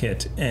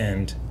BackerKit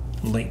and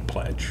late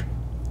pledge.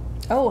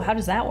 Oh, how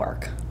does that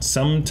work?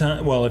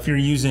 Well, if you're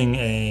using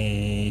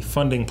a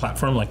funding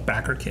platform like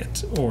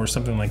BackerKit or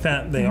something like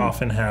that, they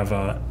often have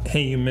a,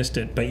 hey, you missed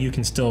it, but you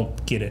can still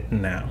get it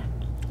now.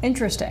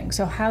 Interesting.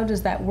 So how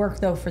does that work,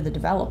 though, for the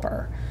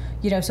developer?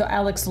 You know, so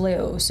Alex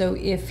Liu, so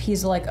if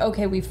he's like,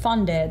 okay, we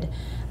funded,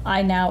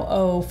 I now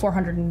owe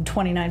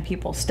 429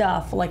 people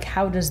stuff, like,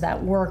 how does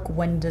that work?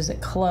 When does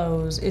it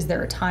close? Is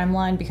there a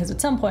timeline? Because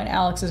at some point,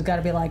 Alex has got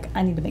to be like,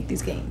 I need to make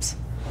these games.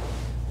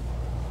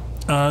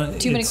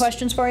 Too many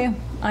questions for you?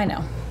 I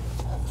know.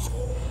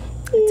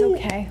 It's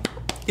okay.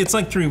 It's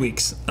like 3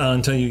 weeks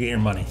until you get your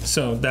money.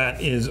 So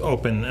that is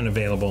open and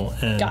available.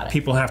 And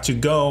people have to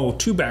go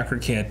to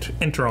BackerKit,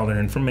 enter all their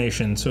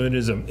information. So it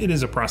is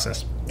a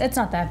process. It's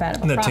not that bad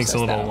of a process, takes a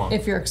little long.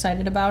 If you're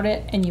excited about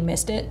it and you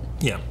missed it.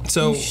 Yeah.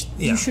 So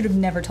you should have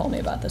never told me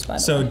about this, by the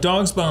way. So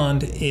Dog's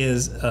Bond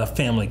is a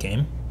family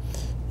game.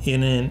 That's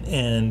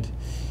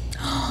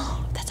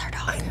our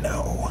dog. I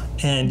know.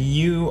 And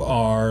you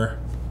are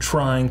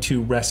trying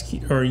to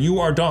rescue, or you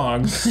are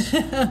dogs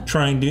you're not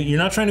trying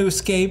to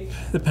escape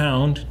the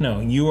pound. No,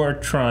 you are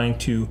trying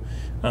to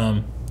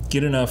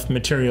get enough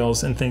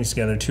materials and things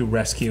together to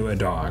rescue a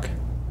dog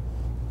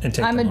and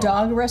take I'm them a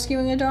dog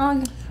rescuing a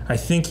dog? I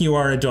think you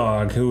are a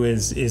dog who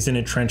is in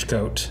a trench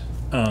coat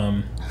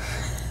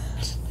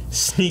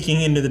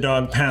sneaking into the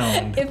dog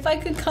pound. If I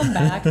could come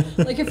back,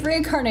 like if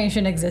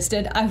reincarnation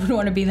existed, I would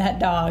want to be that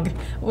dog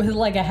with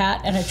like a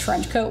hat and a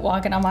trench coat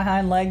walking on my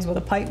hind legs with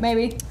a pipe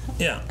maybe.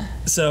 Yeah.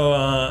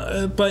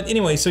 So, but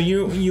anyway, so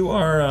you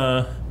are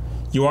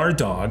a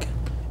dog,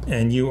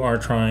 and you are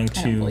trying to.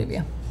 I don't believe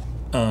you.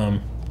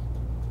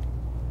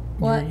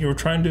 What? You're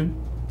trying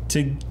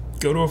to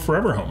go to a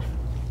forever home,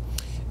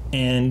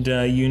 and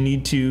you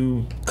need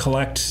to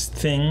collect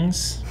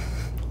things,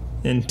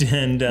 and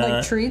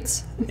like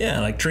treats.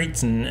 Yeah, like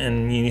treats,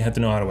 and you have to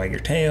know how to wag your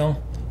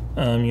tail.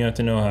 You have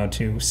to know how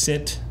to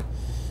sit,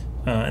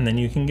 and then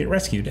you can get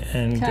rescued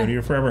and go to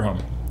your forever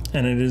home.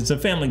 And it is a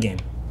family game.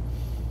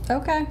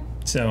 Okay.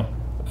 So,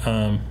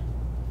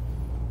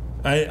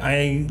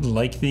 I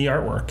like the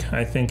artwork.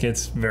 I think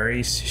it's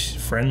very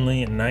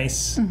friendly and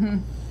nice.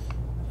 And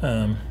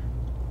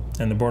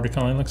the border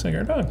collie looks like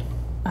our dog.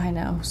 I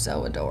know,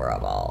 so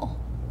adorable.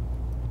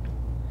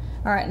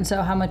 All right, and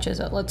so how much is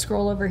it? Let's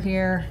scroll over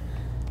here.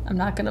 I'm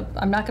not gonna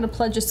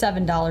pledge a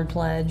 $7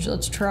 pledge.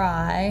 Let's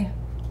try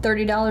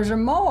 $30 or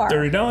more.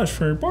 $30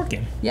 for a board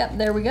game. Yep,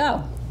 there we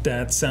go.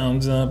 That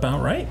sounds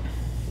about right.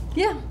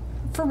 Yeah,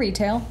 for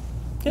retail.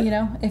 Yeah. You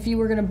know, if you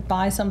were going to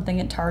buy something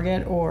at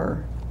Target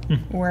or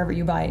wherever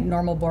you buy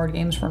normal board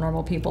games for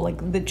normal people,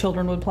 like the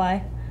children would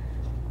play,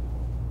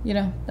 you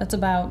know, it's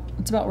about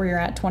where you're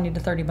at, $20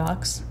 to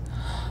 $30.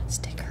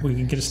 Stickers. We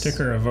could get a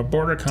sticker of a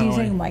border collie. Do you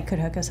think Mike could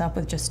hook us up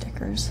with just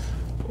stickers?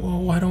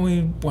 Well, why don't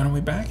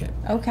we back it?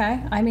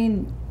 Okay. I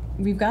mean,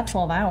 we've got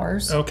 12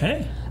 hours.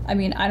 Okay. I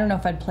mean, I don't know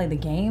if I'd play the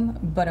game,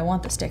 but I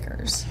want the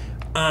stickers.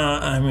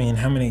 I mean,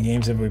 how many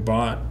games have we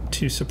bought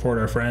to support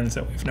our friends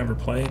that we've never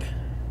played?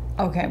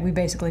 Okay, we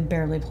basically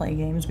barely play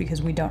games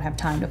because we don't have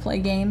time to play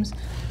games.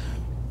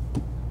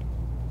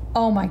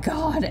 Oh my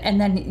god! And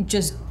then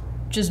just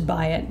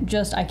buy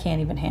it. I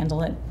can't even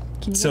handle it.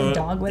 Can you get a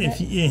dog with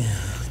it?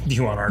 Do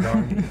you want our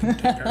dog?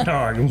 Take our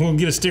dog. We'll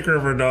get a sticker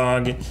of our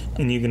dog,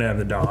 and you can have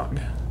the dog.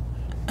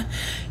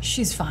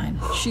 She's fine.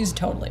 She's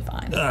totally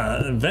fine.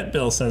 Vet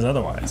bill says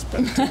otherwise,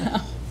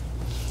 but.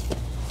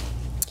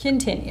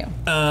 Continue.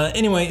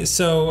 Anyway,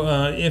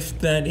 so if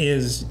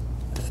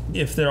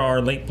there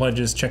are late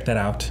pledges, check that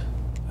out.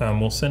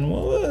 We'll send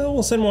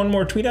one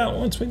more tweet out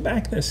once we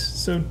back this.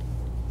 So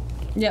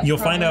you'll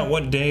find out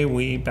what day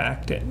we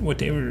backed it, what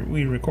day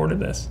we recorded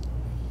this.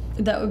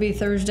 That would be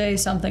Thursday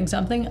something,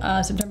 September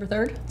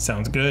 3rd.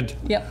 Sounds good.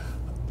 Yep.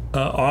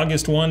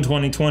 August 1,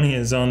 2020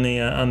 is on the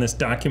on this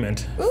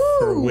document. Ooh.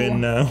 For when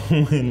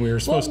we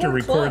were supposed to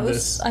record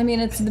this. I mean,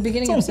 it's the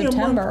beginning of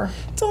September.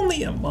 It's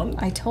only a month.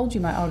 I told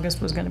you my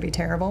August was going to be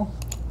terrible.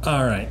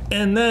 All right,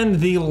 and then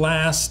the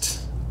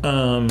last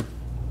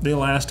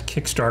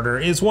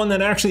Kickstarter is one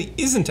that actually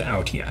isn't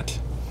out yet.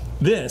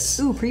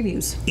 This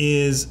previews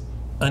is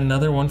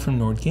another one from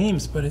Nord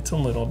Games, but it's a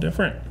little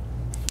different.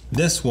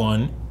 This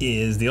one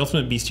is the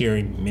Ultimate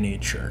Bestiary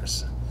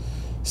miniatures.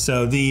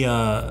 So the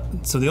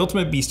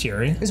Ultimate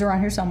Bestiary is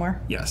around here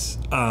somewhere. Yes.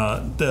 It's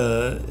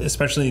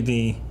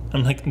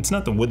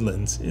not the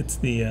Woodlands. It's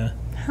the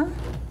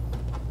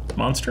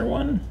monster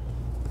one.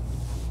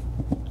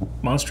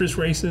 Monstrous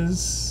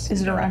Races.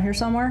 Is it around here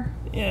somewhere?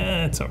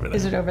 Yeah, it's over there.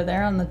 Is it over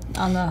there on the?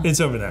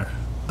 It's over there.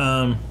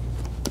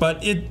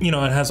 But it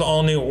has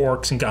all new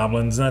orcs and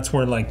goblins. And that's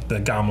where like the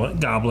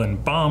goblin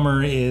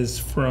bomber is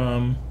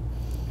from.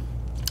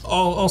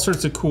 All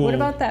sorts of cool. What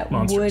about that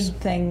monsters. wood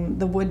thing,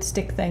 the wood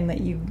stick thing that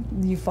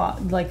you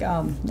fought? Like,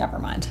 never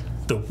mind.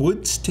 The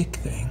wood stick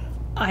thing.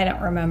 I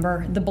don't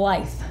remember. The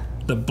Blythe.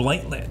 The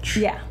Blight Lich.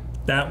 Yeah.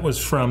 That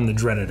was from the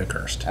Dreaded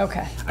Accursed.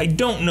 Okay. I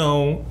don't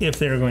know if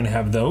they're going to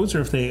have those or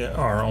if they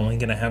are only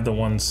going to have the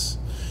ones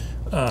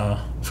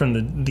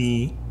from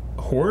the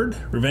Horde,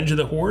 Revenge of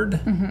the Horde.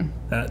 Mm-hmm.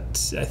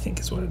 That, I think,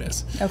 is what it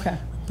is. Okay.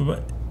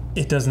 But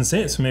it doesn't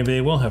say it, so maybe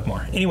they will have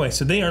more. Anyway,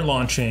 so they are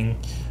launching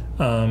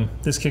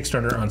this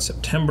Kickstarter on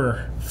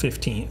September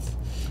 15th,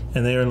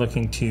 and they are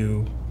looking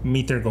to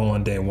meet their goal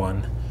on day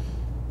one,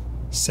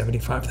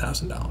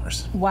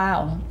 $75,000.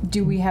 Wow.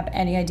 Do we have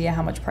any idea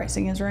how much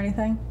pricing is or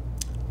anything?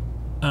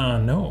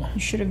 No.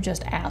 You should have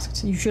just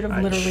asked. You should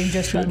have literally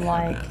just been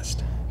like,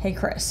 hey,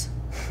 Chris.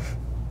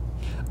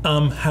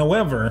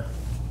 However,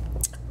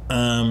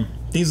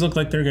 these look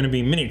like they're going to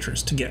be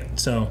miniatures to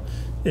get. So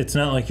it's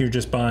not like you're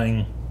just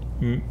buying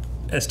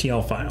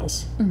STL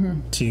files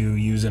to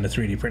use in a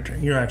 3D printer.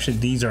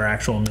 These are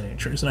actual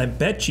miniatures. And I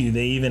bet you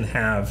they even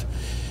have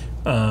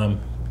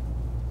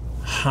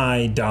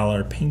high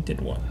dollar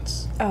painted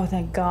ones. Oh,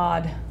 thank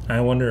God. I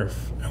wonder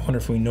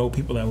if we know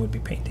people that would be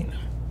painting them.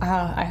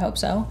 I hope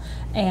so.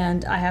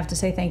 And I have to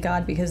say thank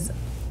God because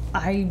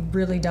I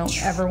really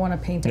don't ever want to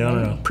paint a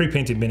mini. No.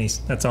 Pre-painted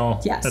minis. That's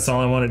all. Yes. That's all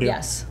I want to do.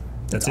 Yes.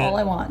 That's all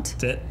I want.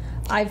 That's it.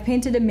 I've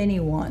painted a mini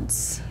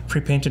once.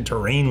 Pre-painted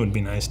terrain would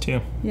be nice too.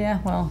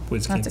 Yeah, well,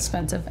 that's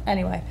expensive.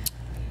 Anyway.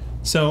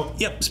 So,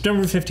 yep,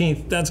 September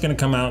 15th, that's going to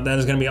come out. That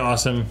is going to be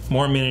awesome.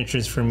 More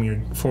miniatures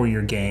for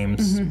your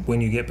games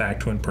when you get back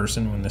to in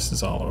person when this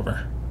is all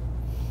over.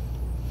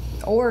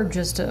 Or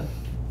just to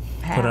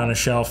put on a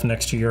shelf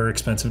next to your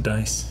expensive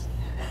dice.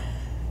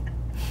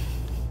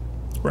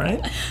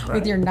 Right?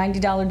 With your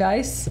 $90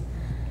 dice.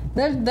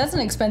 That's an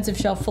expensive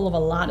shelf full of a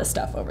lot of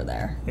stuff over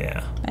there.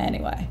 Yeah.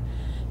 Anyway.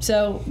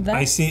 So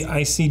I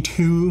see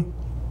 2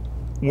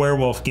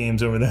 Werewolf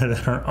games over there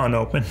that are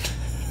unopened.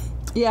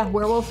 Yeah,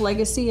 Werewolf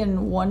Legacy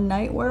and One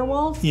Night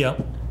Werewolf.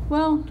 Yep.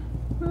 Well,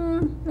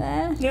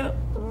 Yeah.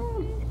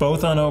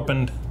 Both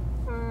unopened.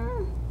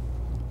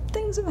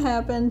 Things have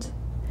happened.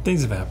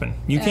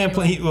 You can't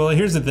play. Well,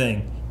 here's the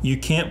thing. You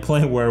can't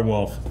play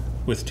Werewolf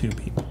with 2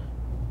 people.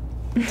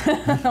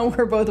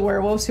 We're both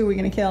werewolves. Who are we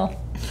going to kill?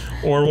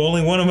 Or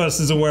only one of us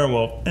is a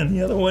werewolf, and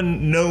the other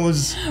one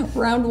knows.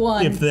 Round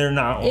 1. If they're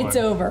not one. It's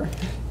over.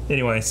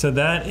 Anyway, so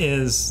that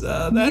is.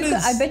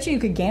 I bet you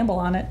could gamble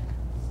on it.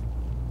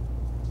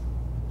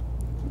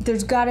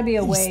 There's got to be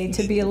a way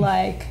to be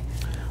like,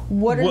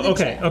 what are the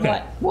okay.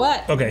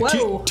 What? Okay,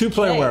 Whoa.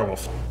 two-player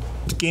werewolf.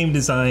 Game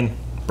design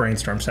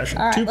brainstorm session.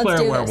 All right,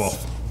 2-player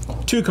werewolf.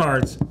 2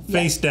 cards,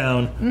 face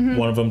down.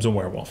 One of them's a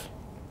werewolf.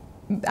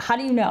 How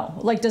do you know?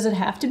 Like, does it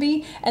have to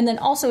be? And then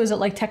also, is it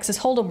like Texas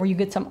Hold'em where you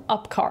get some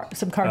cards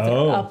that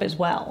are up as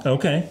well?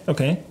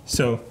 Okay.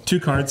 So 2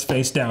 cards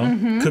face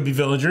down. Could be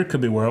villager,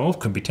 could be werewolf,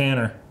 could be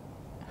tanner.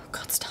 Oh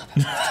God, stop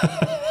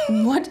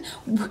it! What?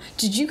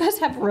 Did you guys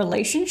have a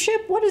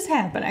relationship? What is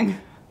happening?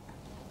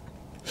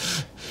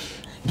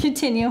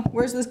 Continue.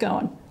 Where's this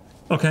going?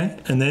 Okay,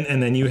 and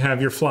then you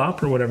have your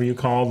flop or whatever you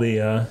call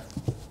the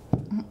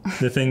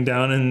the thing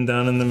down in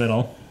the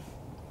middle.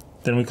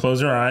 Then we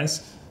close our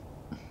eyes,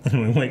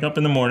 and we wake up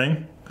in the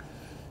morning,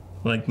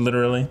 like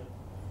literally,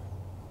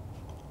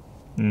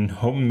 and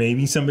hope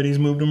maybe somebody's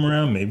moved them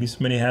around, maybe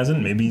somebody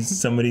hasn't, maybe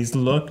somebody's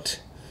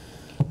looked.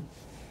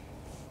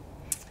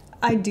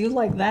 I do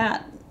like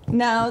that.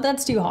 No,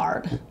 that's too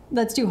hard.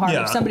 That's too hard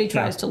if somebody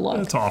tries to look.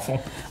 That's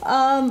awful.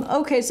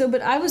 Okay, so,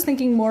 but I was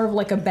thinking more of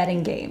like a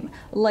betting game.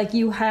 Like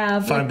you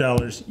have...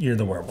 $5, you're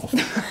the werewolf.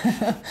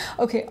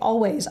 Okay,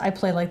 always I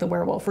play like the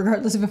werewolf,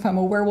 regardless of if I'm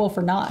a werewolf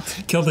or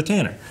not. Kill the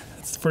tanner.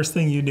 That's the first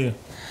thing you do.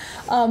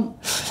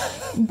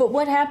 But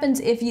what happens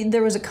if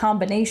there was a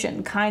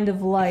combination, kind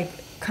of like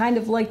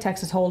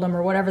Texas Hold'em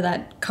or whatever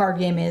that card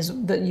game is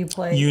that you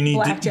play,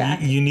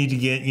 blackjack? You need to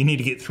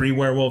get 3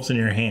 werewolves in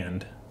your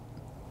hand,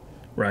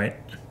 right?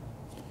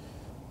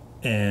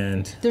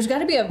 And there's got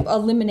to be a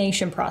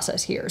elimination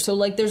process here. So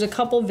like there's a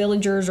couple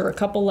villagers or a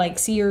couple like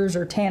seers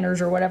or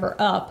tanners or whatever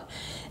up,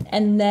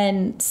 and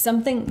then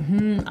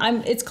something.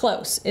 It's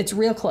close. It's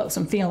real close.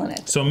 I'm feeling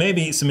it. So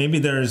maybe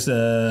there's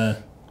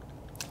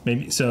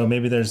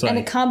maybe there's like, and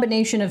a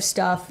combination of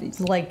stuff,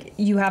 like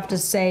you have to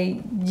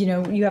say,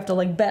 you have to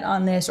like bet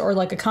on this, or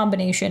like a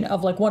combination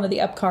of like one of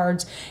the up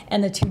cards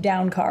and the 2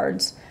 down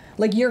cards,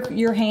 like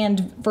your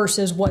hand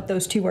versus what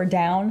those 2 are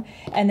down,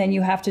 and then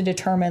you have to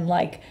determine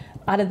like,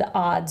 out of the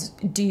odds,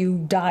 do you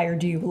die or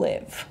do you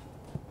live?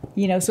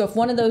 So if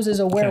one of those is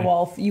a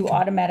werewolf, you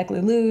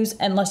automatically lose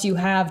unless you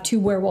have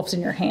 2 werewolves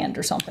in your hand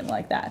or something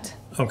like that.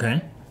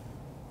 Okay.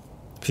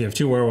 If you have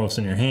 2 werewolves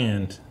in your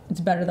hand, it's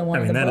better than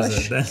one in the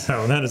bush. I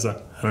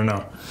don't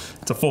know.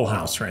 It's a full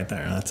house right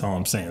there. That's all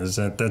I'm saying.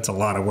 That's a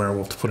lot of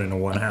werewolf to put into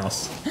one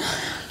house.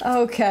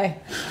 Okay.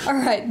 All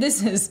right.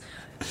 This is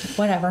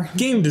whatever.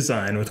 Game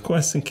design with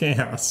Quest and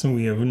Chaos.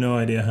 We have no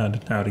idea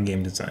how to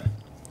game design.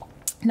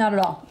 Not at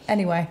all.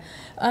 Anyway,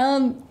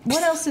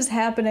 what else is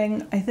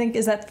happening? I think,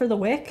 is that for the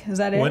WIK? Is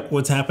that it?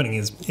 What's happening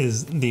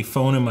is the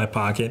phone in my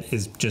pocket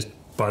is just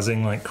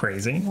buzzing like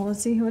crazy. Well,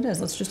 let's see who it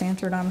is. Let's just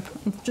answer it on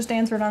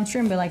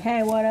stream. Be like,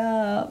 hey, what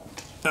up?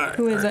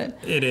 Who is it?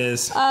 It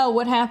is. Oh,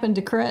 what happened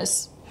to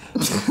Chris?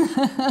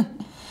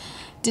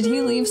 Did he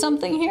leave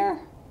something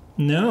here?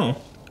 No.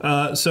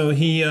 So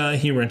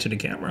he rented a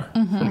camera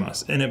from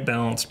us, and it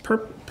balanced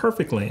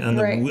perfectly on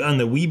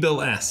the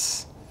Weebill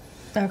S.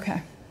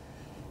 Okay.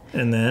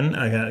 And then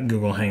I got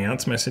Google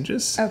Hangouts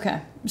messages. Okay.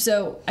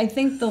 So I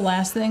think the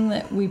last thing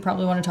that we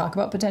probably want to talk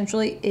about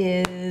potentially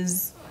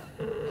is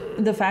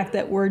the fact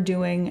that we're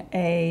doing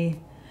a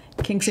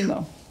King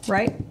Sumo,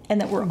 right? And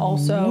that we're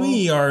also...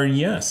 We are,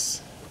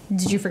 yes.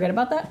 Did you forget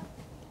about that?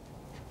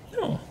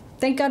 No.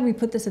 Thank God we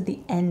put this at the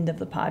end of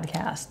the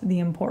podcast, the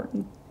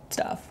important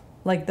stuff,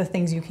 like the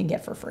things you can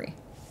get for free.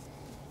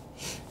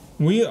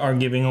 We are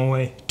giving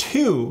away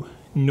 2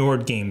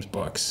 Nord Games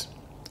books.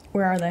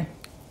 Where are they?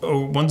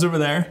 Oh, one's over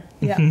there.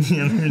 Yeah. The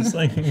other's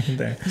like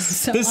there.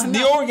 So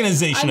the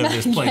organization of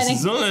this place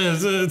is...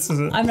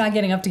 I'm not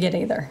getting up to get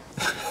either.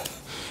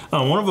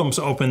 One of them's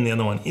open, the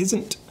other one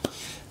isn't.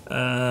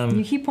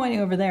 You keep pointing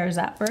over there. Is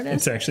that where it is?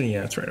 It's actually,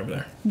 it's right over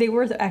there. They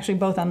were actually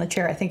both on the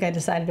chair. I think I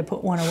decided to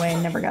put one away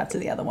and never got to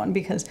the other one,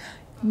 because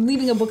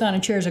leaving a book on a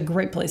chair is a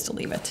great place to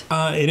leave it.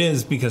 It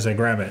is, because I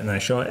grab it and I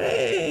show it,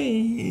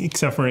 hey,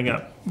 except for it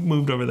got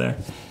moved over there.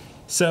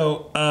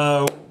 So,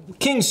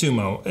 King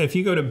Sumo, if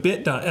you go to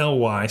bit.ly/QNC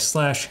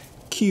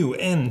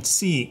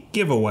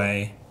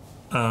giveaway,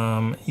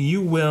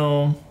 you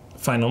will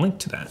find a link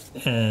to that.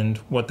 And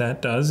what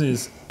that does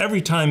is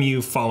every time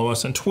you follow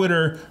us on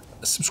Twitter,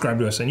 subscribe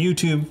to us on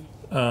YouTube,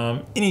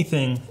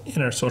 anything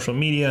in our social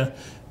media,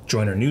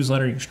 join our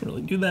newsletter, you should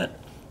really do that.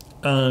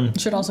 You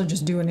should also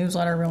just do a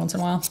newsletter every once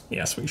in a while.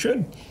 Yes, we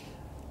should.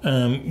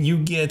 You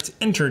get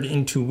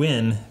entered to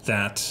win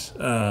that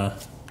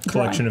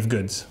collection of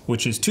goods,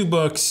 which is 2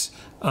 books,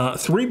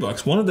 3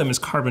 books. One of them is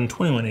Carbon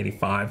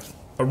 2185,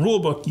 a rule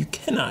book you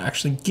cannot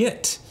actually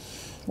get.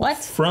 What?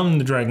 From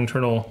the Dragon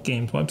Turtle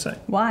Games website.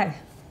 Why?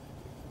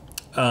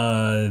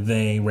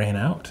 They ran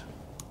out.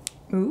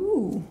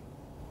 Ooh.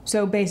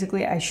 So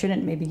basically, I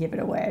shouldn't maybe give it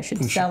away. I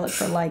should sell it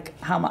for like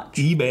how much?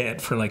 eBay it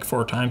for like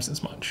 4 times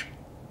as much.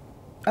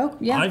 Oh,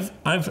 yeah.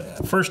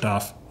 I've first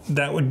off,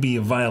 that would be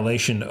a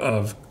violation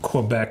of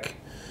Quebec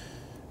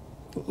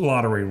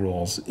lottery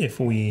rules if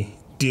we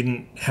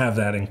didn't have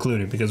that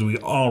included, because we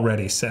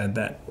already said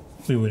that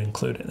we would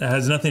include it. It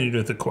has nothing to do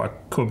with the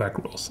Quebec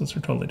rules. Those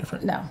are totally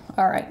different. No.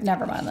 All right.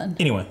 Never mind then.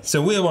 Anyway,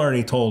 so we have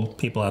already told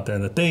people out there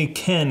that they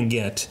can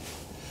get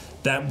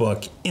that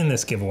book in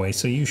this giveaway,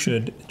 so you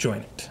should join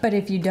it. But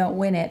if you don't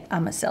win it,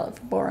 I'm going to sell it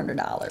for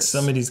 $400.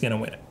 Somebody's going to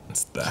win it.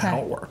 That's how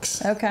it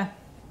works. Okay.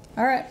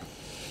 All right.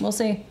 We'll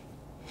see.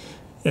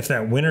 If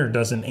that winner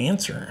doesn't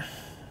answer,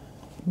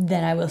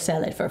 then I will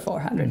sell it for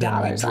 $400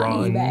 then we draw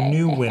on eBay. a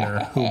new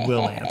winner who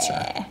will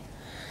answer.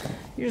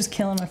 You're just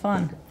killing my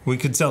fun. We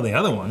could sell the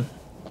other one,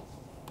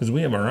 because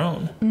we have our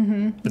own.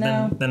 Mm-hmm.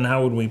 But then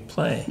how would we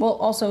play? Well,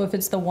 also, if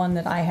it's the one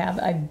that I have,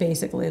 I've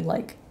basically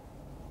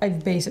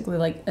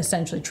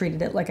essentially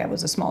treated it like I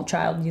was a small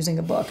child using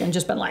a book and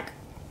just been like,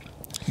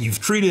 You've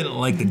treated it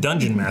like the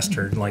dungeon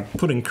master, like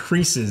putting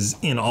creases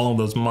in all of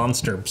those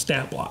monster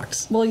stat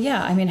blocks. Well,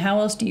 yeah. I mean, how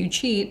else do you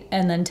cheat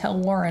and then tell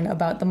Warren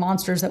about the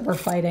monsters that we're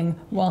fighting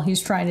while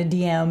he's trying to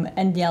DM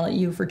and yell at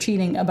you for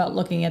cheating about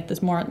looking at the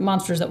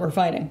monsters that we're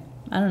fighting?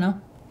 I don't know.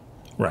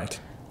 Right.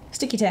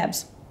 Sticky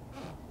tabs.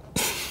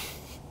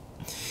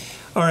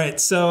 All right,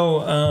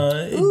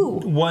 so Ooh.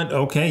 What?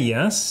 Okay,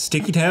 yes.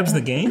 Sticky tabs,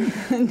 the game.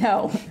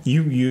 No.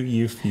 You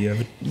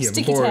have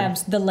Sticky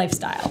tabs, the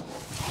lifestyle.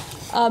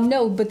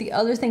 No, but the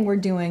other thing we're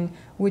doing,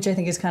 which I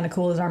think is kind of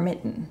cool, is our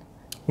mitten.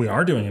 We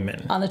are doing a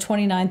mitten. On the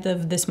 29th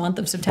of this month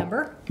of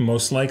September.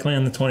 Most likely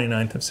on the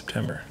 29th of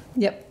September.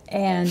 Yep,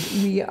 and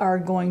we are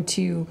going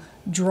to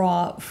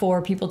draw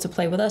 4 people to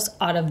play with us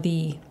out of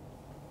the...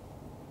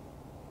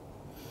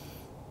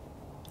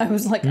 I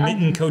was like...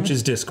 Mitten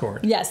Coaches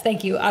Discord. Yes,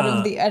 thank you. Out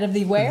of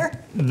the where?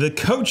 The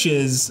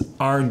coaches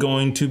are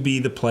going to be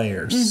the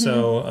players.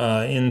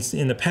 Mm-hmm. So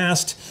in the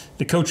past,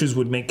 the coaches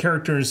would make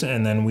characters,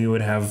 and then we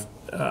would have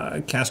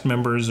cast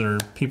members or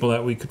people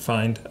that we could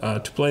find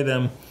to play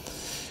them.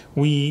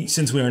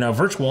 Since we are now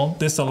virtual,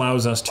 this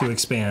allows us to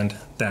expand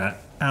that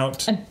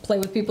out and play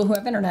with people who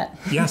have internet.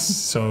 Yes,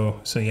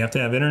 so you have to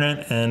have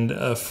internet and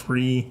a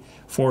free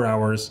 4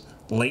 hours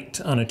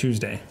late on a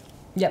Tuesday.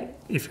 Yep.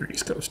 If you're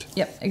East Coast.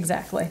 Yep,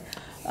 exactly.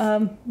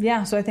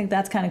 Yeah, so I think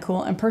that's kind of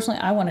cool. And personally,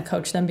 I want to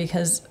coach them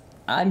because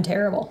I'm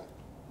terrible.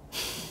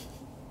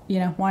 You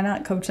know, why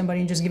not coach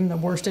somebody and just give them the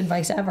worst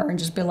advice ever and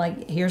just be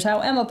like, here's how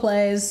Emma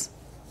plays.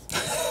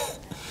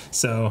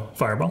 So,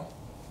 Fireball?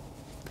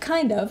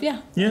 Kind of,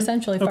 yeah.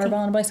 Essentially, okay. Fireball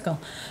on a bicycle.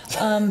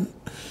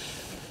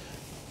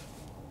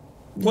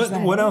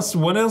 What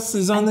else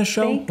is on this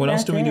show? What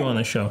else do we do on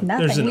this show?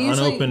 Nothing. There's an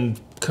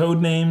unopened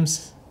code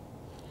names.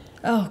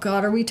 Oh,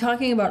 God. Are we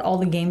talking about all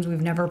the games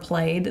we've never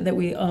played that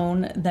we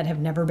own that have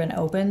never been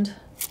opened?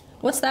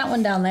 What's that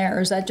one down there? Or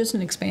is that just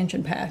an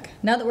expansion pack?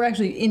 Now that we're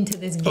actually into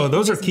this game. Oh,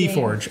 those are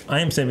Keyforge. I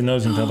am saving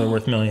those until they're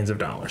worth millions of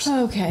dollars.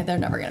 Okay, they're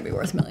never going to be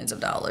worth millions of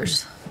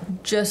dollars.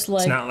 Just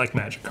like... It's not like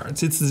Magic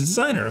cards. It's the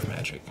designer of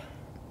Magic.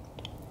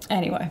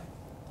 Anyway.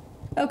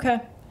 Okay.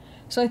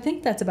 So I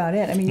think that's about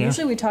it. I mean,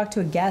 usually we talk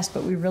to a guest,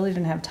 but we really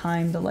didn't have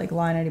time to, like,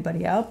 line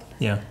anybody up.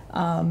 Yeah.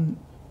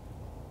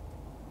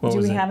 Do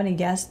we have any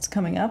guests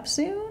coming up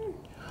soon?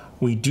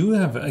 We do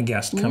have a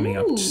guest coming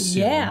up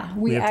soon. Yeah.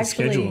 We have to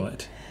schedule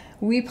it.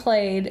 We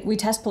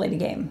test played a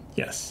game.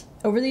 Yes.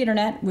 Over the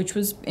internet, which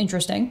was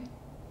interesting.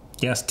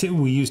 Yes,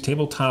 we used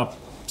Tabletop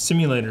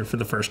Simulator for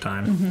the first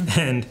time.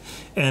 Mm-hmm.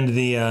 And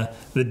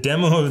the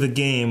demo of the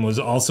game was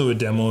also a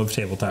demo of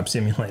Tabletop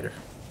Simulator.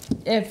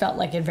 It felt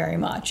like it very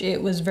much.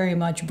 It was very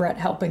much Brett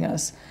helping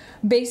us.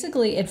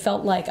 Basically, it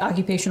felt like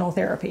occupational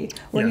therapy,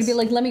 where he'd be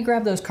like, let me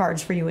grab those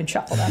cards for you and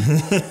shuffle them.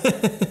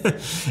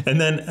 and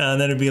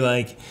then it'd be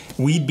like,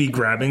 we'd be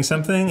grabbing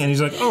something, and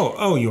he's like,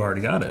 oh, you already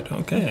got it.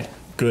 Okay.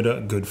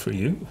 Good for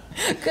you.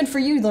 Good for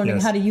you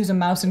learning how to use a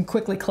mouse and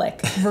quickly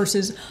click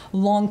versus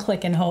long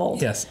click and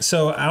hold. Yes.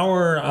 So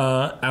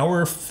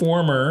our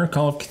former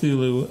Call of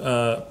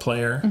Cthulhu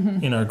player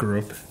in our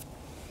group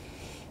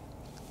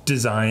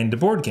designed a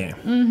board game.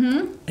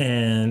 Mm-hmm.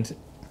 And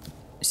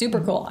super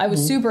cool. I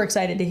was super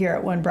excited to hear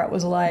it when Brett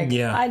was like,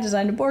 I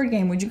designed a board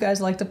game. Would you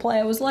guys like to play?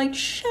 I was like,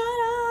 shut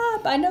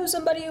up. I know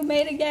somebody who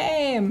made a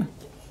game.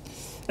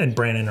 And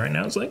Brandon right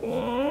now is like,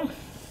 oh.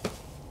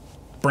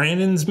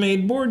 Brandon's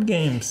made board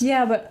games.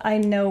 Yeah, but I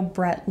know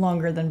Brett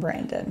longer than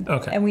Brandon.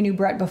 Okay. And we knew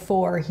Brett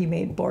before he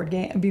made a board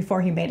game.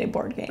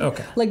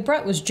 Okay. Like,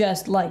 Brett was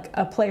just like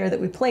a player that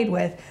we played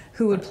with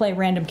who would play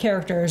random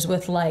characters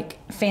with like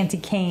fancy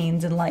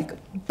canes and like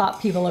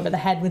bop people over the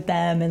head with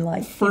them and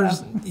like.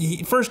 First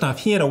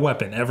off, he had a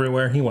weapon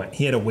everywhere he went.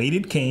 He had a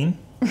weighted cane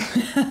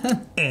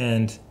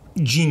and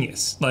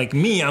genius. Like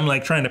me, I'm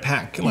like trying to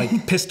pack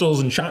like pistols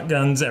and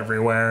shotguns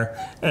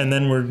everywhere, and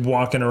then we're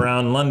walking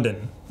around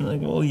London. I'm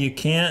like, well, you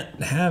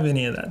can't have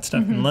any of that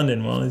stuff in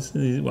London while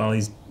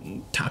he's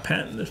top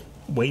hat and the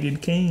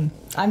weighted cane.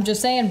 I'm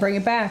just saying, bring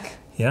it back.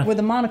 Yeah. With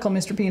a monocle,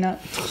 Mr. Peanut.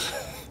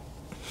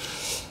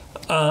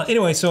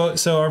 Anyway, so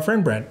our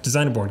friend Brett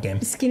designed a board game.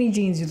 Skinny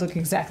jeans, you look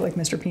exactly like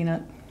Mr.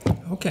 Peanut.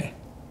 Okay.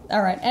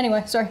 All right.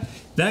 Anyway, sorry.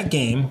 That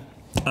game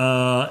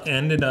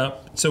ended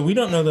up. So we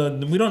don't know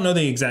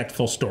the exact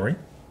full story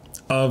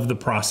of the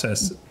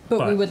process.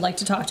 But we would like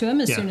to talk to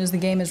him as soon as the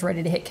game is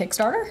ready to hit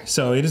Kickstarter.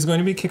 So it is going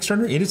to be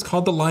Kickstarter. It is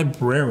called The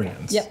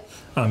Librarians. Yep.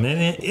 And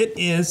it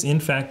is, in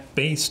fact,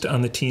 based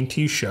on the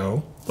TNT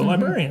show, The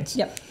Librarians.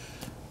 Yep.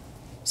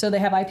 So they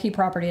have IP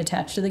property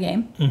attached to the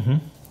game.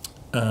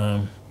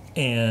 Mm-hmm.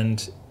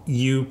 And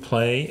you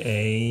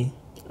play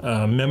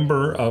a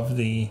member of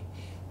the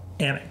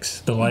Annex,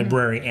 the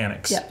library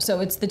annex. Yep. So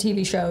it's the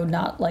TV show,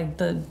 not like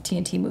the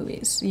TNT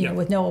movies, you know,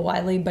 with Noah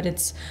Wiley, but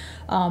it's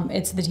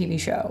the TV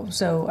show.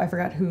 So I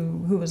forgot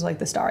who was like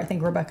the star. I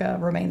think Rebecca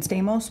Romaine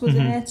Stamos was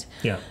in it.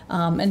 Yeah.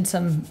 And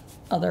some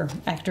other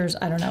actors.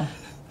 I don't know.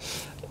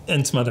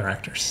 And some other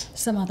actors.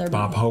 Some other.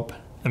 Bob Hope.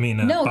 I mean,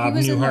 no, Bob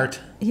Newhart.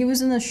 He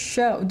was in the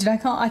show. I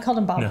called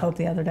him Bob Hope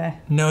the other day.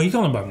 No, you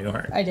called him Bob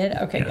Newhart. I did.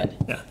 Okay, good.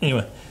 Yeah.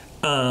 Anyway,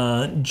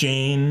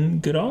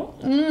 Jane Goodall.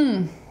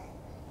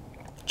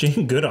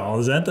 Jane Goodall,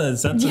 is that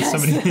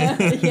somebody?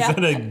 Is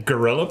that a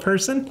gorilla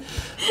person?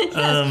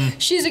 Yes.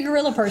 She's a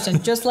gorilla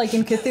person, just like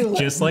in Cthulhu.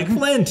 Just like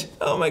Flint.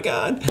 Oh my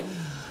God.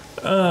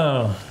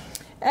 Oh.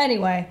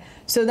 Anyway,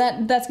 so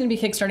that's going to be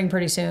kickstarting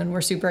pretty soon. We're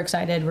super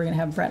excited. We're going to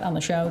have Brett on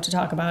the show to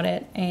talk about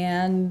it,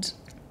 and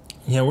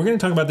yeah, we're going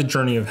to talk about the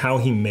journey of how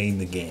he made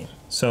the game.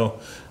 So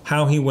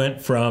how he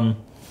went from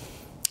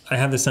I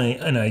have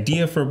an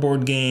idea for a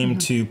board game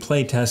to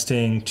play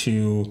testing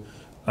to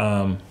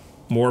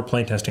more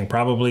playtesting,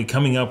 probably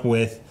coming up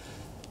with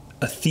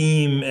a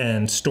theme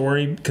and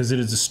story, because it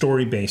is a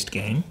story-based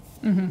game,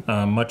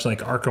 much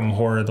like Arkham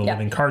Horror, the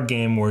living card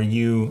game, where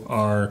you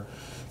are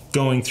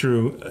going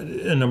through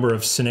a number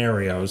of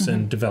scenarios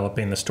and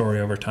developing the story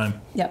over time.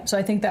 Yep. So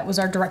I think that was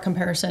our direct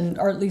comparison,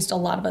 or at least a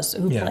lot of us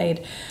who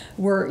played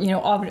were,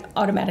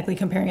 automatically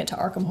comparing it to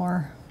Arkham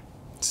Horror.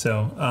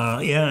 So,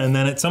 and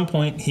then at some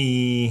point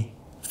he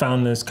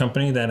found this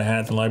company that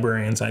had the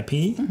Librarians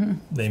IP.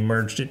 They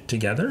merged it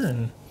together,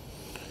 and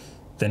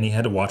then he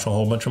had to watch a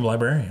whole bunch of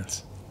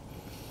Librarians.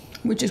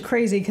 Which is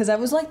crazy, because I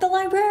was like, the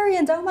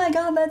Librarians, oh my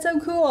God, that's so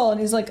cool.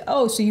 And he's like,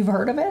 oh, so you've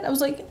heard of it? I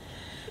was like,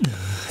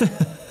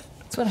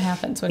 that's what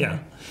happens when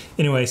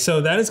Anyway,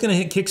 so that is going to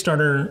hit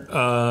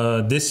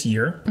Kickstarter this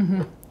year.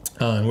 And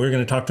we're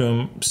going to talk to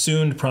him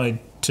soon, probably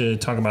to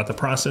talk about the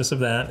process of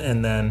that,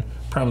 and then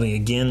probably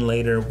again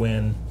later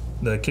when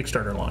the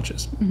Kickstarter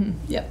launches.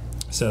 Yep.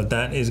 So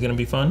that is going to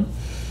be fun.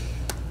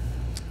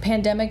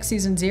 Pandemic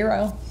Season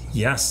 0.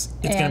 Yes,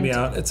 it's going to be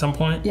out at some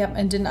point. Yep,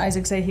 and didn't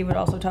Isaac say he would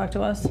also talk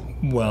to us?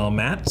 Well,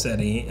 Matt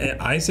said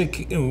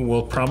Isaac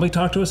will probably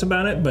talk to us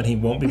about it, but he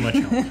won't be much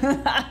help.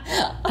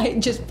 I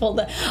just pulled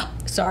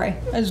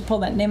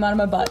that name out of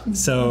my butt.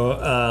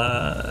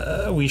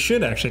 So we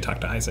should actually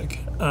talk to Isaac.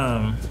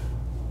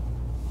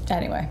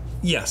 Anyway.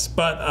 Yes,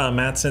 but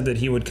Matt said that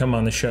he would come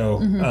on the show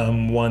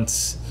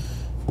once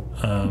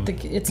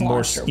it's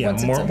launched,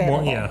 once it's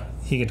available.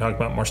 He can talk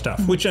about more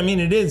stuff. Which, I mean,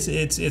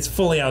 it's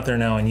fully out there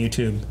now on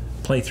YouTube.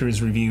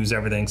 Playthroughs, reviews,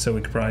 everything, so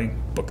we could probably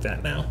book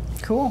that now.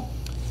 Cool.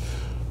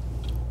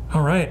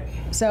 All right.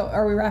 So,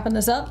 are we wrapping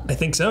this up? I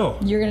think so.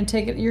 You're gonna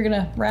take it. You're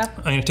gonna wrap.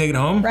 I'm gonna take it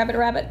home. Wrap it.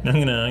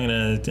 I'm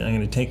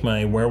gonna take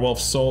my werewolf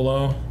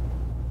solo.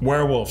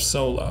 Werewolf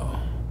solo.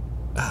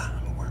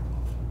 I'm a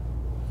werewolf.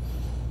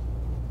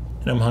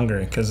 And I'm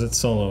hungry because it's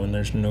solo and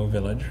there's no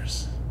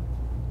villagers.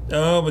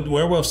 Oh, but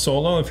werewolf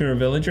solo if you're a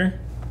villager.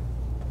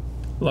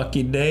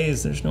 Lucky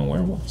days. There's no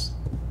werewolves.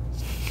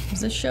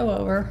 Is this show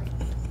over?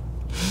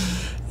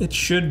 It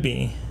should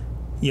be,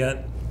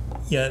 yet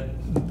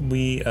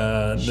we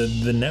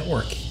the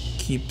network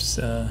keeps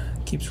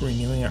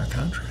renewing our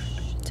contract.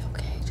 It's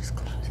okay, just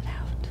close it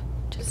out.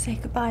 Just say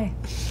goodbye.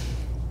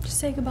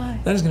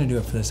 That is going to do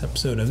it for this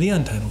episode of the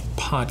Untitled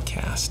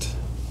Podcast.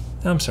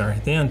 I'm sorry,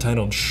 the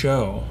Untitled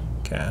Show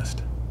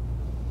cast.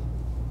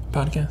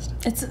 Podcast.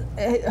 It's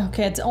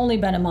okay. It's only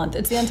been a month.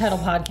 It's the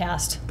Untitled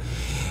Podcast.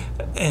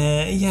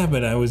 Yeah,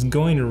 but I was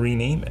going to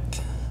rename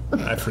it.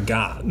 I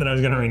forgot that I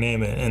was going to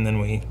rename it, and then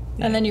we.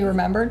 And then you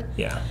remembered?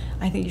 Yeah.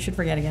 I think you should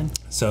forget again.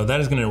 So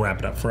that is going to wrap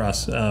it up for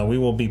us. We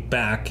will be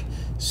back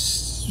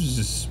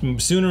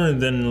sooner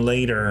than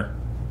later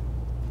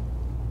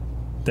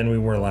than we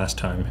were last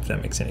time, if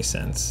that makes any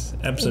sense.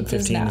 Episode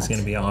 15 is going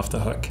to be off the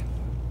hook.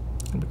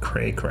 It's going to be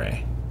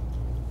cray-cray.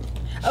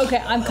 Okay,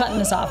 I'm cutting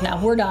this off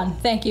now. We're done.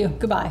 Thank you.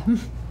 Goodbye.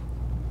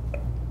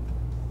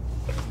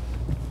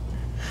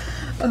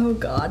 Oh,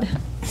 God.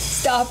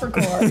 Stop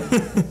record.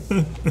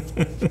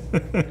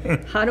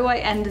 How do I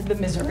end the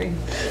misery?